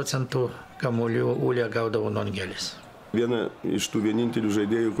 30% kamuolių Ulė gaudavo nuo Angelės. Viena iš tų vienintelių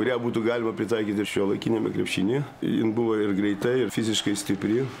žaidėjų, kurią būtų galima pritaikyti šio laikinėme krepšinėje. Jin buvo ir greita, ir fiziškai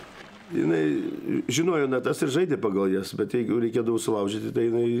stipri. Jinai žinojo natas ir žaidė pagal jas, bet jeigu reikėdavo sulaužyti, tai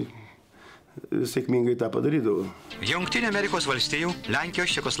jinai sėkmingai tą padarydavo. Jungtinių Amerikos valstijų,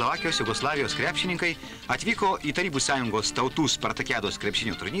 Lenkijos, Čekoslovakijos, Jugoslavijos krepšininkai atvyko į Tarybų Sąjungos tautų spartakiados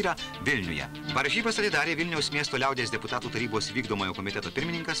krepšinio turnyrą Vilniuje. Varžybas atidarė Vilniaus miesto liaudies deputatų tarybos vykdomojo komiteto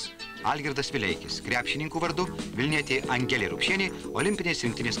pirmininkas Algirdas Vileikis, krepšininkų vardu Vilnietė Angelė Rupšienė, olimpinės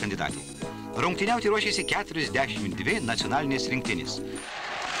rinktinės kandidatė. Rungtyniauti ruošėsi 42 nacionalinės rinktinės.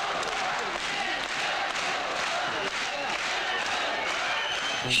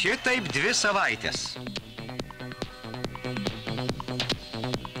 Šitaip 2 savaitės.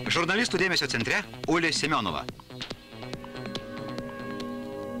 Žurnalistų dėmesio centre Ulė Semionova.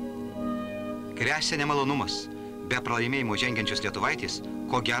 Gresia nemalonumas. Be pralaimėjimo žengiančios lietuvaitės,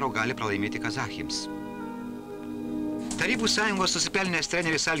 ko gero gali pralaimėti kazachims. Tarybų Sąjungos susipelnęs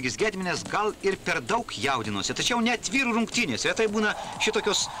treneris Algis Gedminas gal ir per daug jaudinosi, tačiau net vyrų rungtynės retai būna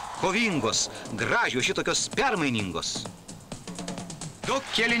šitokios kovingos, gražios, šitokios permainingos. 2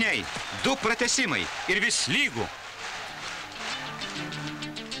 kėliniai, 2 pratesimai ir vis lygų.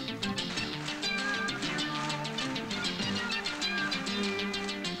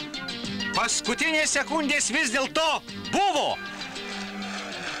 Paskutinės sekundės vis dėlto buvo.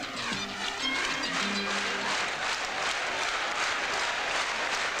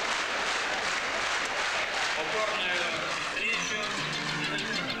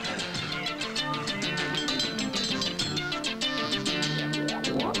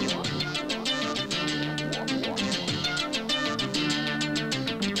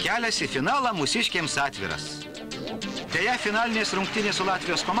 Kelias į finalą mūsiškiams atviras. Deja, finalinės rungtynės su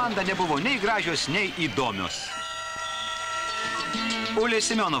Latvijos komanda nebuvo nei gražios, nei įdomios. Ulė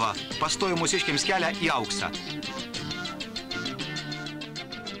Semionova pastojo mūsiškiams kelią į auksą.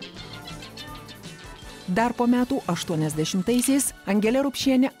 Dar po metų 80-aisiais Angelė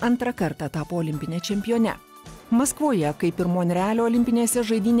Rupšienė antrą kartą tapo olimpinė čempione. Maskvoje, kaip ir Monrealio olimpinėse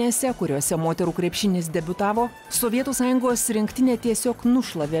žaidynėse, kuriuose moterų krepšinis debiutavo, Sovietų Sąjungos rinktinė tiesiog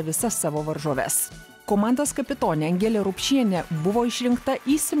nušlavė visas savo varžoves. Komandos kapitonė Angelė Rupšienė buvo išrinkta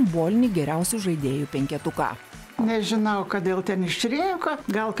į simbolinį geriausių žaidėjų penketuką. Nežinau, kodėl ten išrinko,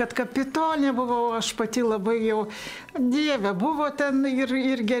 gal kad kapitonė buvau, aš pati labai jau dieve, buvo ten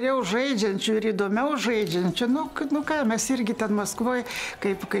ir geriau žaidžiančių, ir įdomiau žaidžiančių. Nu ką, mes irgi ten Maskvoje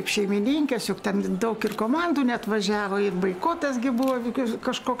kaip šeimininkės, juk ten daug ir komandų net važiavo, ir boikotasgi buvo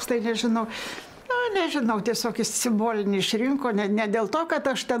kažkoks, tai nežinau. Nežinau, tiesiog simbolinį išrinko, ne dėl to, kad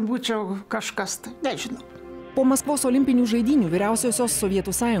aš ten būčiau kažkas, nežinau. Po Maskvos olimpinių žaidynių vyriausiosios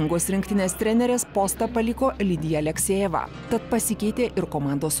Sovietų Sąjungos rinktinės trenerės postą paliko Lidija Aleksejeva, tad pasikeitė ir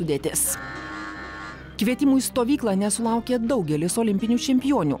komandos sudėtis. Kvietimų į stovyklą nesulaukė daugelis olimpinių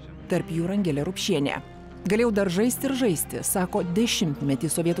čempionių, tarp jų Angelė Rupšienė. Galėjau dar žaisti ir žaisti, sako,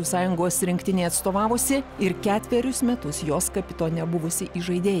 10-metį Sovietų Sąjungos rinktinė atstovavusi ir 4 metus jos kapitone buvusi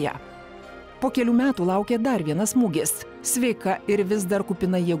įžaidėja. Po kelių metų laukė dar vienas smūgis. Sveika ir vis dar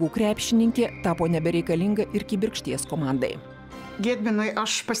kupina jėgų krepšininkė tapo nebereikalinga ir kibirkšties komandai. Gedminui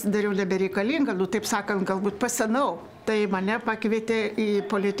aš pasidariau nebereikalinga, taip sakant, galbūt pasenau. Tai mane pakvietė į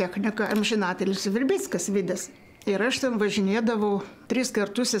politechniką amžinatelis Virbickas Vidas. Ir aš ten važinėdavau 3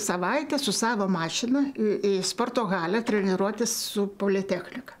 kartus į savaitę su savo mašina į sporto halę treniruotis su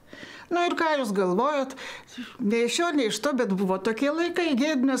politechnika. Na ir ką jūs galvojot, ne iš jo, ne iš to, bet buvo tokie laikai,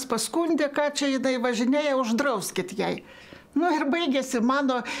 Gedminas paskundė, ką čia jinai važinėja, uždrauskit jai. Nu ir baigėsi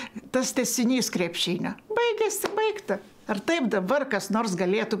mano tas tęsinys krepšinio. Baigėsi, baigta. Ar taip dabar kas nors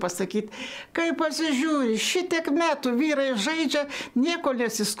galėtų pasakyti, kai pasižiūri, šitiek metų vyrai žaidžia, nieko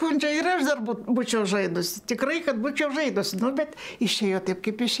nesiskundžia ir aš dar būčiau žaidusi. Tikrai, kad būčiau žaidusi, bet išėjo taip,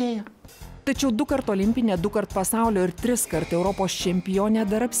 kaip išėjo. Tačiau 2-kart olimpinė, 2-kart pasaulio ir 3-kart Europos čempionė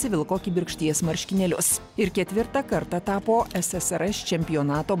dar apsivilko kibirkšties marškinėlius. Ir 4 kartą tapo SSRS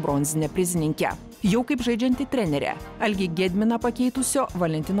čempionato bronzinė prizininkė. Jau kaip žaidžianti trenerė, Algį Gedminą pakeitusio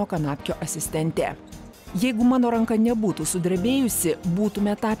Valentino Kanapkio asistentė. Jeigu mano ranka nebūtų sudrebėjusi,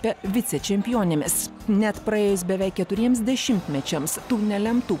 būtume tapę vicečempionėmis. Net praėjus beveik 4 dešimtmečiams, tų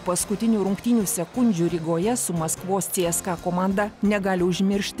nelemtų paskutinių rungtynių sekundžių Rygoje su Maskvos CSKA komanda negali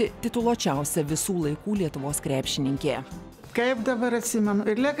užmiršti tituluočiausia visų laikų Lietuvos krepšininkė. Kaip dabar atsimenu,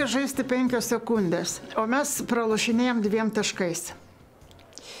 ir lieka žaisti 5 sekundės, o mes pralošinėjom 2 taškais.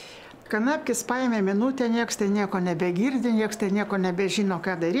 Kanapkis paėmė minutę, nieks tai nieko nebegirdi, nieks tai nieko nebežino,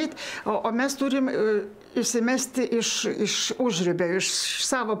 ką daryti, o mes turim įsimesti iš užribio, iš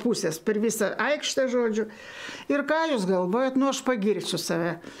savo pusės, per visą aikštę, žodžiu. Ir ką jūs galvojat, aš pagirsiu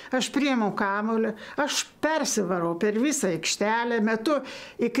save. Aš priėmiau kamuolį, aš persivarau per visą aikštelę, metu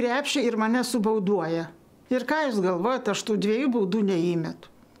į krepšį ir mane subauduoja. Ir ką jūs galvojat, aš tų 2 baudų neįmetu.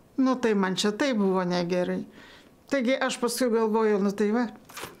 Tai man čia tai buvo negerai. Taigi aš paskui galvoju, tai va.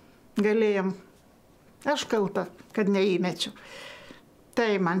 Galėjom. Aš kalta, kad neįmečiau. Tai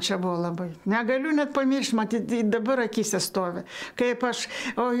man čia buvo labai. Negaliu net pamiršti, matyti, dabar akise stovi. Kaip aš,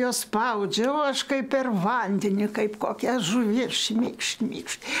 jos spaudžia, o aš kaip per vandenį, kaip kokia žuvė,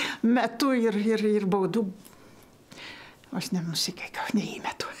 šmykšt. Metu ir baudų. Aš nenusikeikau,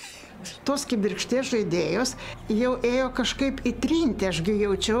 neįmetu. Tos kibirkšties žaidėjos jau ėjo kažkaip įtrinti. Ašgi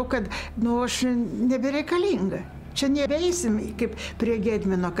jaučiau, kad aš nebereikalinga. Čia nebeisim kaip prie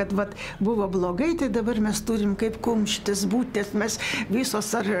Gedmino, kad buvo blogai, tai dabar mes turim kaip kumštis būti, mes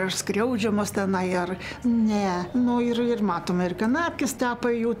visos ar skriaudžiamos tenai, ar ne. Ir matome, ir Kanapkis tą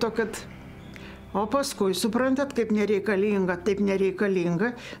pajuto, kad... O paskui, suprantat, kaip nereikalinga, taip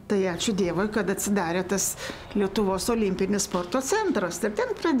nereikalinga, tai ačiū Dievui, kad atsidarė tas Lietuvos olimpinis sporto centras, ir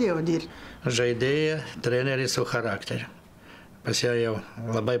ten pradėjau dirbti. Žaidėja, treneris su charakteriu. Pas ją jau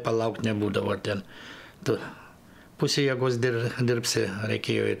labai palaukti nebūdavo ten. Tu pusė jėgos dirbsi,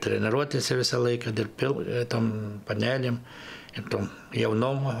 reikėjo į treniruotėse visą laiką, dirbti tom panelėm ir tom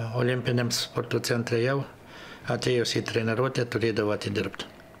jaunom olimpiniam sporto centre jau atėjus į treniruotę turėdavo atidirbti.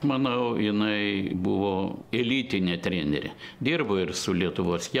 Manau, jinai buvo elitinė trenerė. Dirbo ir su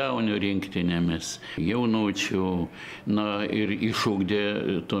Lietuvos jaunių rinktinėmis, jaunučių, ir išugdė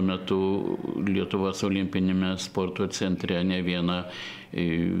tuo metu Lietuvos olimpinėme sporto centre ne vieną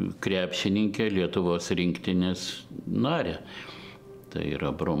krepšininkę, Lietuvos rinktinės narę. Tai yra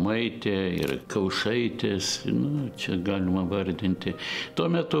Bromaitė ir Kaušaitis, čia galima vardinti. Tuo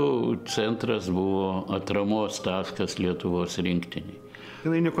metu centras buvo atramos taškas Lietuvos rinktiniai.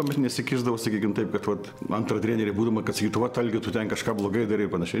 Jinai niekuomet nesikišdavo, sakykime taip, kad antrą trenerį būdama, kad sakytų, Algi, tu ten kažką blogai darai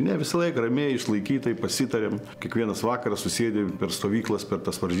ir panašiai. Ne, visą laiką ramiai, išlaikytai, pasitarėm. Kiekvienas vakaras susėdė per stovyklas, per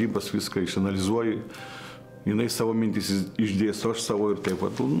tas varžybas, viską išanalizuoji. Jinai savo mintis išdėsto, aš savo ir taip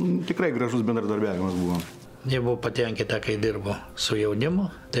pat. Tikrai gražus bendradarbiavimas buvo. Jie buvo patenkinta, kai dirbo su jaunimu,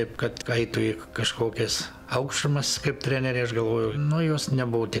 taip kad eitų į kažkokias aukštumas kaip trenerė, aš galvoju, jos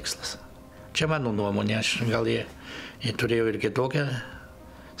nebuvo tikslas. Čia mano nuomonė, gal jie turėjo ir kitokią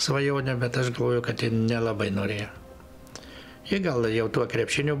svajonę, bet aš galvoju, kad jie nelabai norėjo. Jie gal jau tuo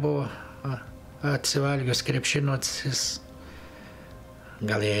krepšiniu buvo atsivalgius krepšinio,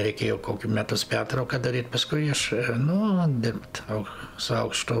 gal jie reikėjo kokių metus pertrauką daryti, paskui aš dirbti su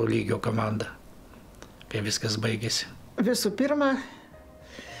aukšto lygio komanda, kai viskas baigėsi. Visų pirma,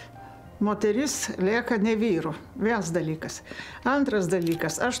 moteris lieka ne vyru. Vienas dalykas. Antras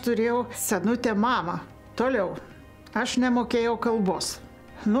dalykas, aš turėjau senutę mamą, Toliau, aš nemokėjau kalbos.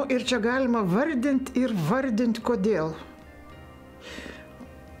 Nu ir čia galima vardinti ir vardinti kodėl.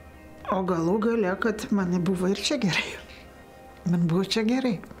 O galų gale, kad man buvo ir čia gerai. Man buvo čia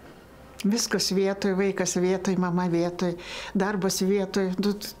gerai. Viskas vietoj, vaikas vietoj, mama vietoj, darbas vietoj.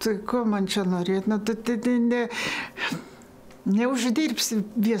 Tai ko man čia norėt? Neuždirbsi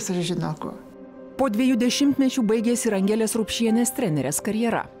visą žinoko. Po 20 metų baigėsi ir Angelės Rupšienės trenerės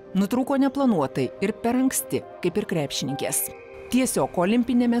karjera. Nutrūko neplanuotai ir per anksti, kaip ir krepšininkės. Tiesiog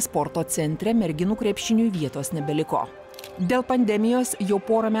olimpinėme sporto centre merginų krepšiniui vietos nebeliko. Dėl pandemijos jau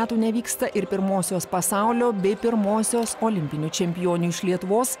porą metų nevyksta ir pirmosios pasaulio bei pirmosios olimpinių čempionių iš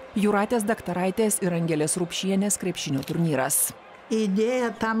Lietuvos Jūratės Daktaraitės ir Angelės Rupšienės krepšinio turnyras.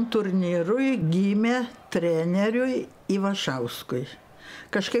 Idėja tam turnyrui gimė treneriui Ivašauskui.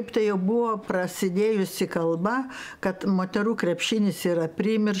 Kažkaip tai jau buvo prasidėjusi kalba, kad moterų krepšinis yra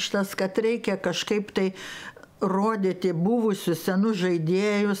primirštas, kad reikia kažkaip tai rodyti buvusius senus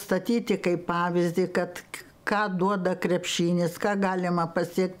žaidėjus, statyti kaip pavyzdį, kad ką duoda krepšinis, ką galima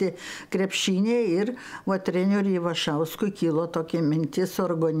pasiekti krepšinėje. Ir treneriui Ivašauskui kilo tokia mintis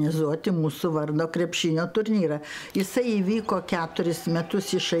organizuoti mūsų vardo krepšinio turnyrą. Jisai įvyko 4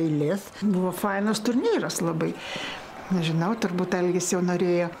 metus iš eilės. Buvo fainas turnyras labai. Nežinau, turbūt Algis jau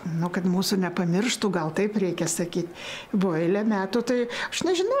norėjo, kad mūsų nepamirštų, gal taip reikia sakyti. Buvo eilė metų, tai aš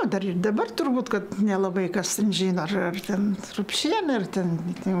nežinau, dar ir dabar turbūt, kad nelabai kas žino, ar ten Rupšienė, ar ten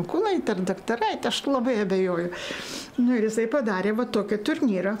Jankūnaitė, ar Daktaraitė, aš labai abejoju. Ir jisai padarė tokį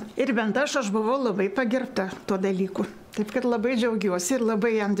turnyrą. Ir bent aš buvau labai pagerbta tuo dalyku. Taip, kad labai džiaugiuosi ir labai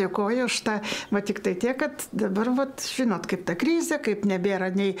jam dėkoju už tą, tik tai tiek, kad dabar, žinot, kaip ta krizė, kaip nebėra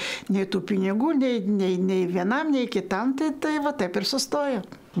nei tų pinigų, nei vienam, nei kitam, tai taip ir sustojo.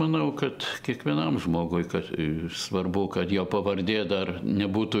 Manau, kad kiekvienam žmogui svarbu, kad jo pavardė dar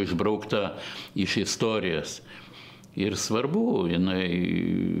nebūtų išbraukta iš istorijos. Ir svarbu, jinai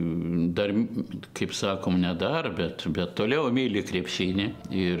dar, kaip sakom, ne dar, bet toliau myli krepšinį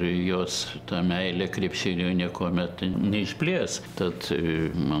ir jos ta meilė krepšiniui niekuomet neišplės. Tad,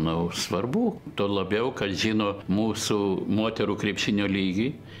 manau, svarbu. Tuo labiau, kad žino mūsų moterų krepšinio lygį,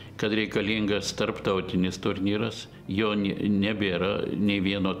 kad reikalingas tarptautinis turnyras. Jo nebėra, nei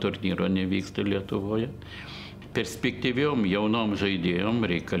vieno turnyro nevyksta Lietuvoje. Perspektyviom jaunom žaidėjom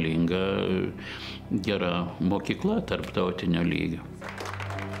reikalinga gera mokykla tarptautinio lygio.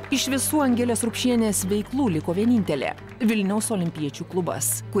 Iš visų Angelės Rupšienės veiklų liko vienintelė – Vilniaus olimpiečių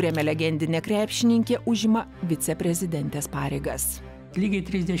klubas, kuriame legendinė krepšininkė užima viceprezidentės pareigas. Lygiai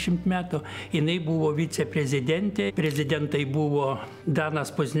 30 metų jinai buvo viceprezidentė, prezidentai buvo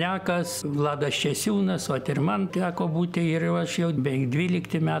Danas Puzniakas, Vladas Česiūnas, o ir man teko būti ir aš jau beveik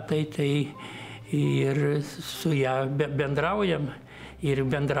 12 metai, tai ir su ją bendraujam. Ir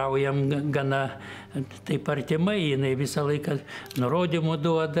bendraujam gana taip artimai, jinai visą laiką nurodymų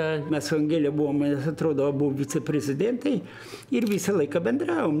duoda. Mes su Angelė buvome, mes atrodo, abu viceprezidentai ir visą laiką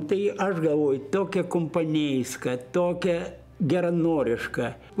bendravom. Tai aš galvoju, tokia kompanijska, tokia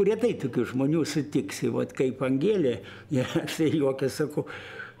geranoriška, kurie tai tokių žmonių sutiksi, kaip Angelė, ir aš tai juokia sakau,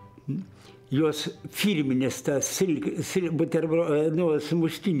 jos firminės tas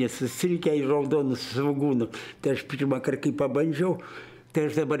sumuštinis, silkė į raudonus svagūnų. Tai aš pirmą kartą kai pabandžiau, tai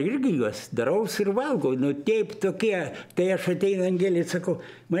aš dabar irgi juos daraus ir valgau. Taip tokie, tai aš ateinu Angelį ir sakau,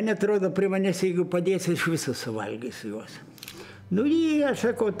 man atrodo, prie manęs, jeigu padėsi, aš visą suvalgysiu juos. Aš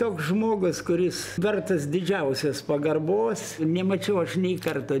sakau, toks žmogus, kuris vertas didžiausias pagarbos, nemačiau aš nei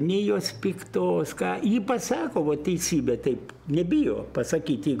karto, nei jos piktos, ką. Jį pasako, teisybė, taip, nebijo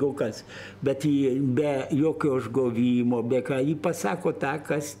pasakyti, jeigu kas, bet be jokio užgovimo, be ką, jį pasako tą,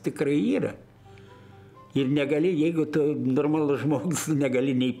 kas tikrai yra. Ir negali, jeigu tu normalus žmogus,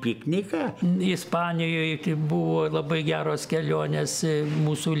 negali nei pykt, nei ką. Ispanijoje tai buvo labai geros kelionės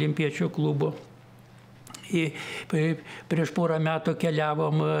mūsų olimpiečių klubo. Prieš porą metų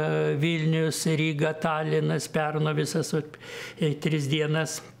keliavom Vilnius, Ryga, Talinas, Perno visas 3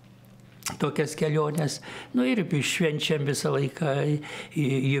 dienas tokias kelionės. Ir švenčiam visą laiką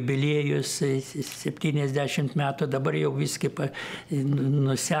jubiliejus, 70 metų, dabar jau viskai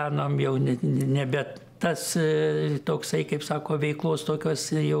nusenom, jau nebe tas toksai, kaip sako, veiklos tokios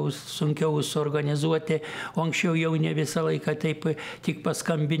jau sunkiau suorganizuoti, o anksčiau jau ne visą laiką taip tik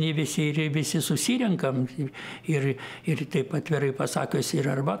paskambini visi ir visi susirenkam. Ir taip atvirai pasakius, ir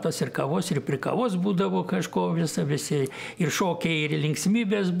arbatos, ir kavos, ir prikavos būdavo kažko visi, ir šokiai, ir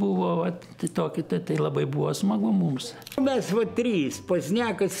linksmybės buvo, tai labai buvo smagu mums. Mes 3,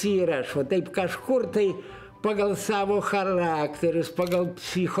 Puzniakas ir aš, taip kažkur tai pagal savo charakterius, pagal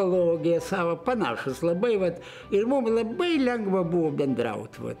psichologiją savo panašus labai, vat, ir mums labai lengva buvo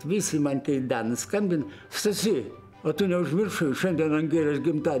bendrauti. Vat. Visi man kai Danas skambina, Stasy, o tu neužmiršai, šiandien Angelės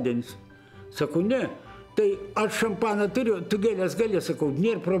gimtadienis. Sakau, ne, tai aš šampaną turiu, tu gėlės gali, sakau,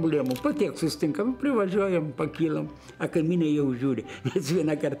 nėra problemų, patiek sustinkam, privažiuojam, pakylam, a kaimynai jau žiūri, nes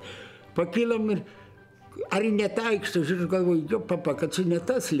vieną kartą pakylam ir ar ne tą aikštą, žiūrėjau, galvoju, jo, papa, kad čia ne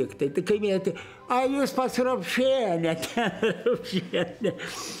tas liktai. Tai kaimynai, jūs pas Rupšienė, Rupšienė.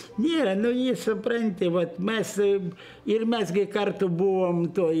 Nėra, nu jį supranti, vat, mesgi kartu buvom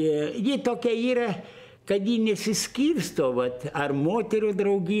toje. Ji tokia yra, kad ji nesiskirsto, vat, ar moterų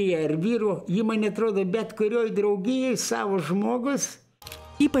draugija, ar vyrų. Ji, man atrodo, bet kurioj draugijai savo žmogus.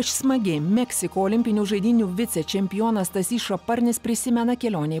 Ypač smagiai Meksiko olimpinių žaidynių vicečempionas Stasys Petkus prisimena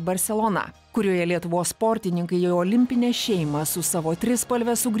kelionę į Barceloną, kurioje Lietuvos sportininkai į olimpinę šeimą su savo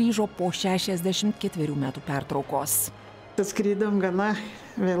trispalve sugrįžo po 64 metų pertraukos. Skrydom gana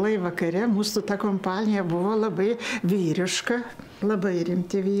vėlai vakare, mūsų ta kompanija buvo labai vyriška, labai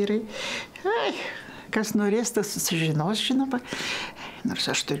rimti vyrai. Kas norės, tas susižinos, žinoma, nors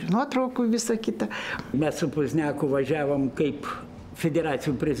aš turiu nuotraukų visą kitą. Mes su Puzniaku važiavom kaip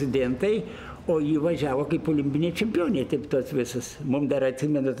federacijų prezidentai, o jį važiavo kaip olimpinė čempionė, taip tos visas. Mums dar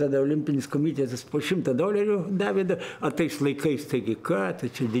atsimenu, tada olimpinis komitetas po $100 davė, o tais laikais, taigi ką, tai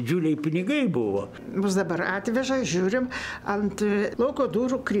čia didžiuliai pinigai buvo. Mus dabar atveža, žiūrim, ant lauko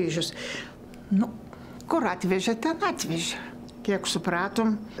durų kryžius. Nu, kur atvežė, ten atvežė. Kiek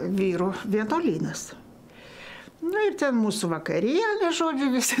supratom, vyrų vienuolynas. Na ir ten mūsų vakarienė, žodžiu,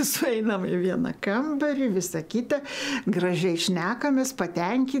 visi sueinam į vieną kambarį, visą kitą, gražiai šnekamės,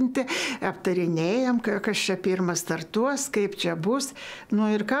 patenkinti, aptarinėjam, kas čia pirmas startuos, kaip čia bus. Nu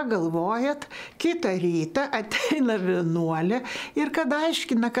ir ką galvojat, kitą rytą ateina vienuolė ir kad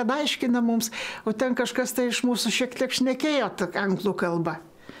aiškina mums, o ten kažkas tai iš mūsų šiek tiek šnekėjo anglų kalba.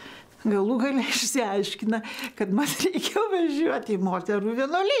 Galų gale išsiaiškina, kad man reikia važiuoti į moterų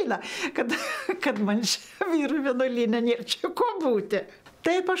vienuolyną, kad man čia vyrų vienuolyne nėra čia ko būti.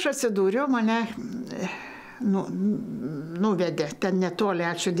 Taip aš atsidūriau, mane nuvedė, ten netoli,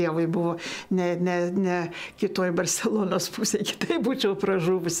 ačiū Dievui, buvo ne kitoj Barcelonos pusėje, kitai būčiau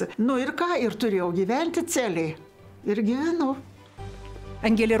pražuvusi. Nu ir ką, ir turėjau gyventi Celėj. Ir gyvenau.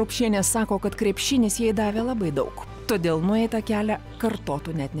 Angelė Rupšienė sako, kad krepšinis jai davė labai daug. Todėl nueitą kelią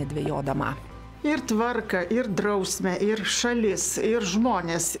kartotų net nedvejodama. Ir tvarka, ir drausmė, ir šalis, ir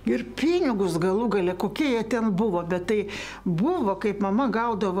žmonės, ir pinigus galų gale, kokie jie ten buvo. Bet tai buvo, kaip mama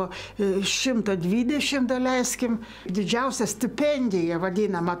gaudavo 120, daleiskim, didžiausia stipendija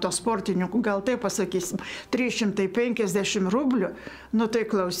vadinama to sportininkų, gal taip pasakysim, 350 rublių. Nu tai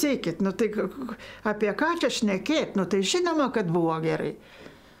klausykit, nu tai apie ką čia šnekėt, nu tai žinoma, kad buvo gerai.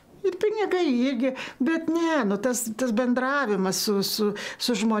 Ir pinigai irgi, bet ne, nu tas bendravimas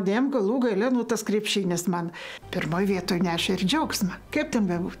su žmonėm galų gale, nu tas krepšinis man pirmoje vietoje nešė ir džiaugsmą. Kaip ten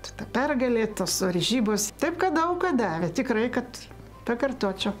bebūtų, ta pergalė, tos varžybos, taip kad daug ką davė, tikrai, kad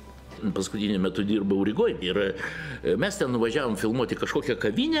pakartočiau. Paskutiniu metu dirbau Rygoje ir mes ten nuvažiavom filmuoti kažkokią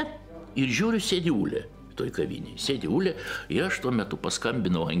kavinę ir žiūriu sėdiulę. Toj kavinėje sėdiulė ir aš tuo metu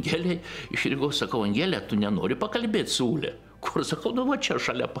paskambinau Angelei iš Rygos, sakau, Angelė, tu nenori pakalbėti su Ule? Kur, sakau, nu va čia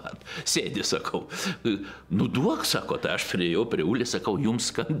šalia pat, sėdi, sakau. Nu duok, sako, tai aš priėjau prie Ulės, sakau, jums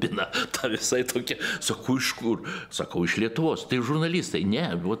skambina, ta visai tokia, sakau, iš kur? Sakau, iš Lietuvos, tai žurnalistai, ne,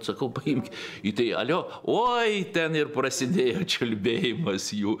 vat, sakau, paimk, į tai, alio, ой, ten ir prasidėjo čiulbėjimas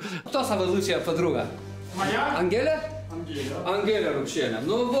jų. Кто самая лучшая подруга? Моя? Ангеля? Ангеля Рупšienė.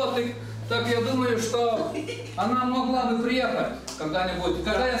 Ну вот, так я думаю, что она могла бы приехать когда-нибудь.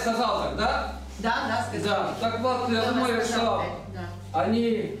 Когда я сказал так, да? Да, сказал. Да, так вот, я думаю, что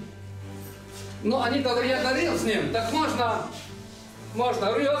они... Ну, они, когда я говорил с ним, так можно...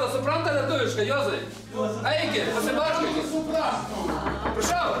 Йоза, супранта готовишься, Йоза? Эйки, посыбашки.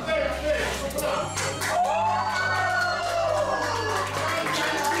 Пришел?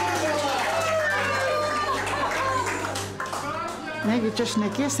 Negi čia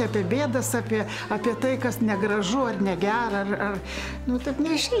šnekėsi apie bėdas, apie tai, kas negražu ar negera, nu taip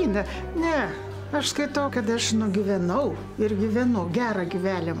neišeina. Ne, aš skaitau, kad aš nugyvenau ir gyvenu gerą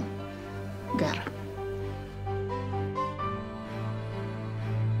gyvenimą. Gerą.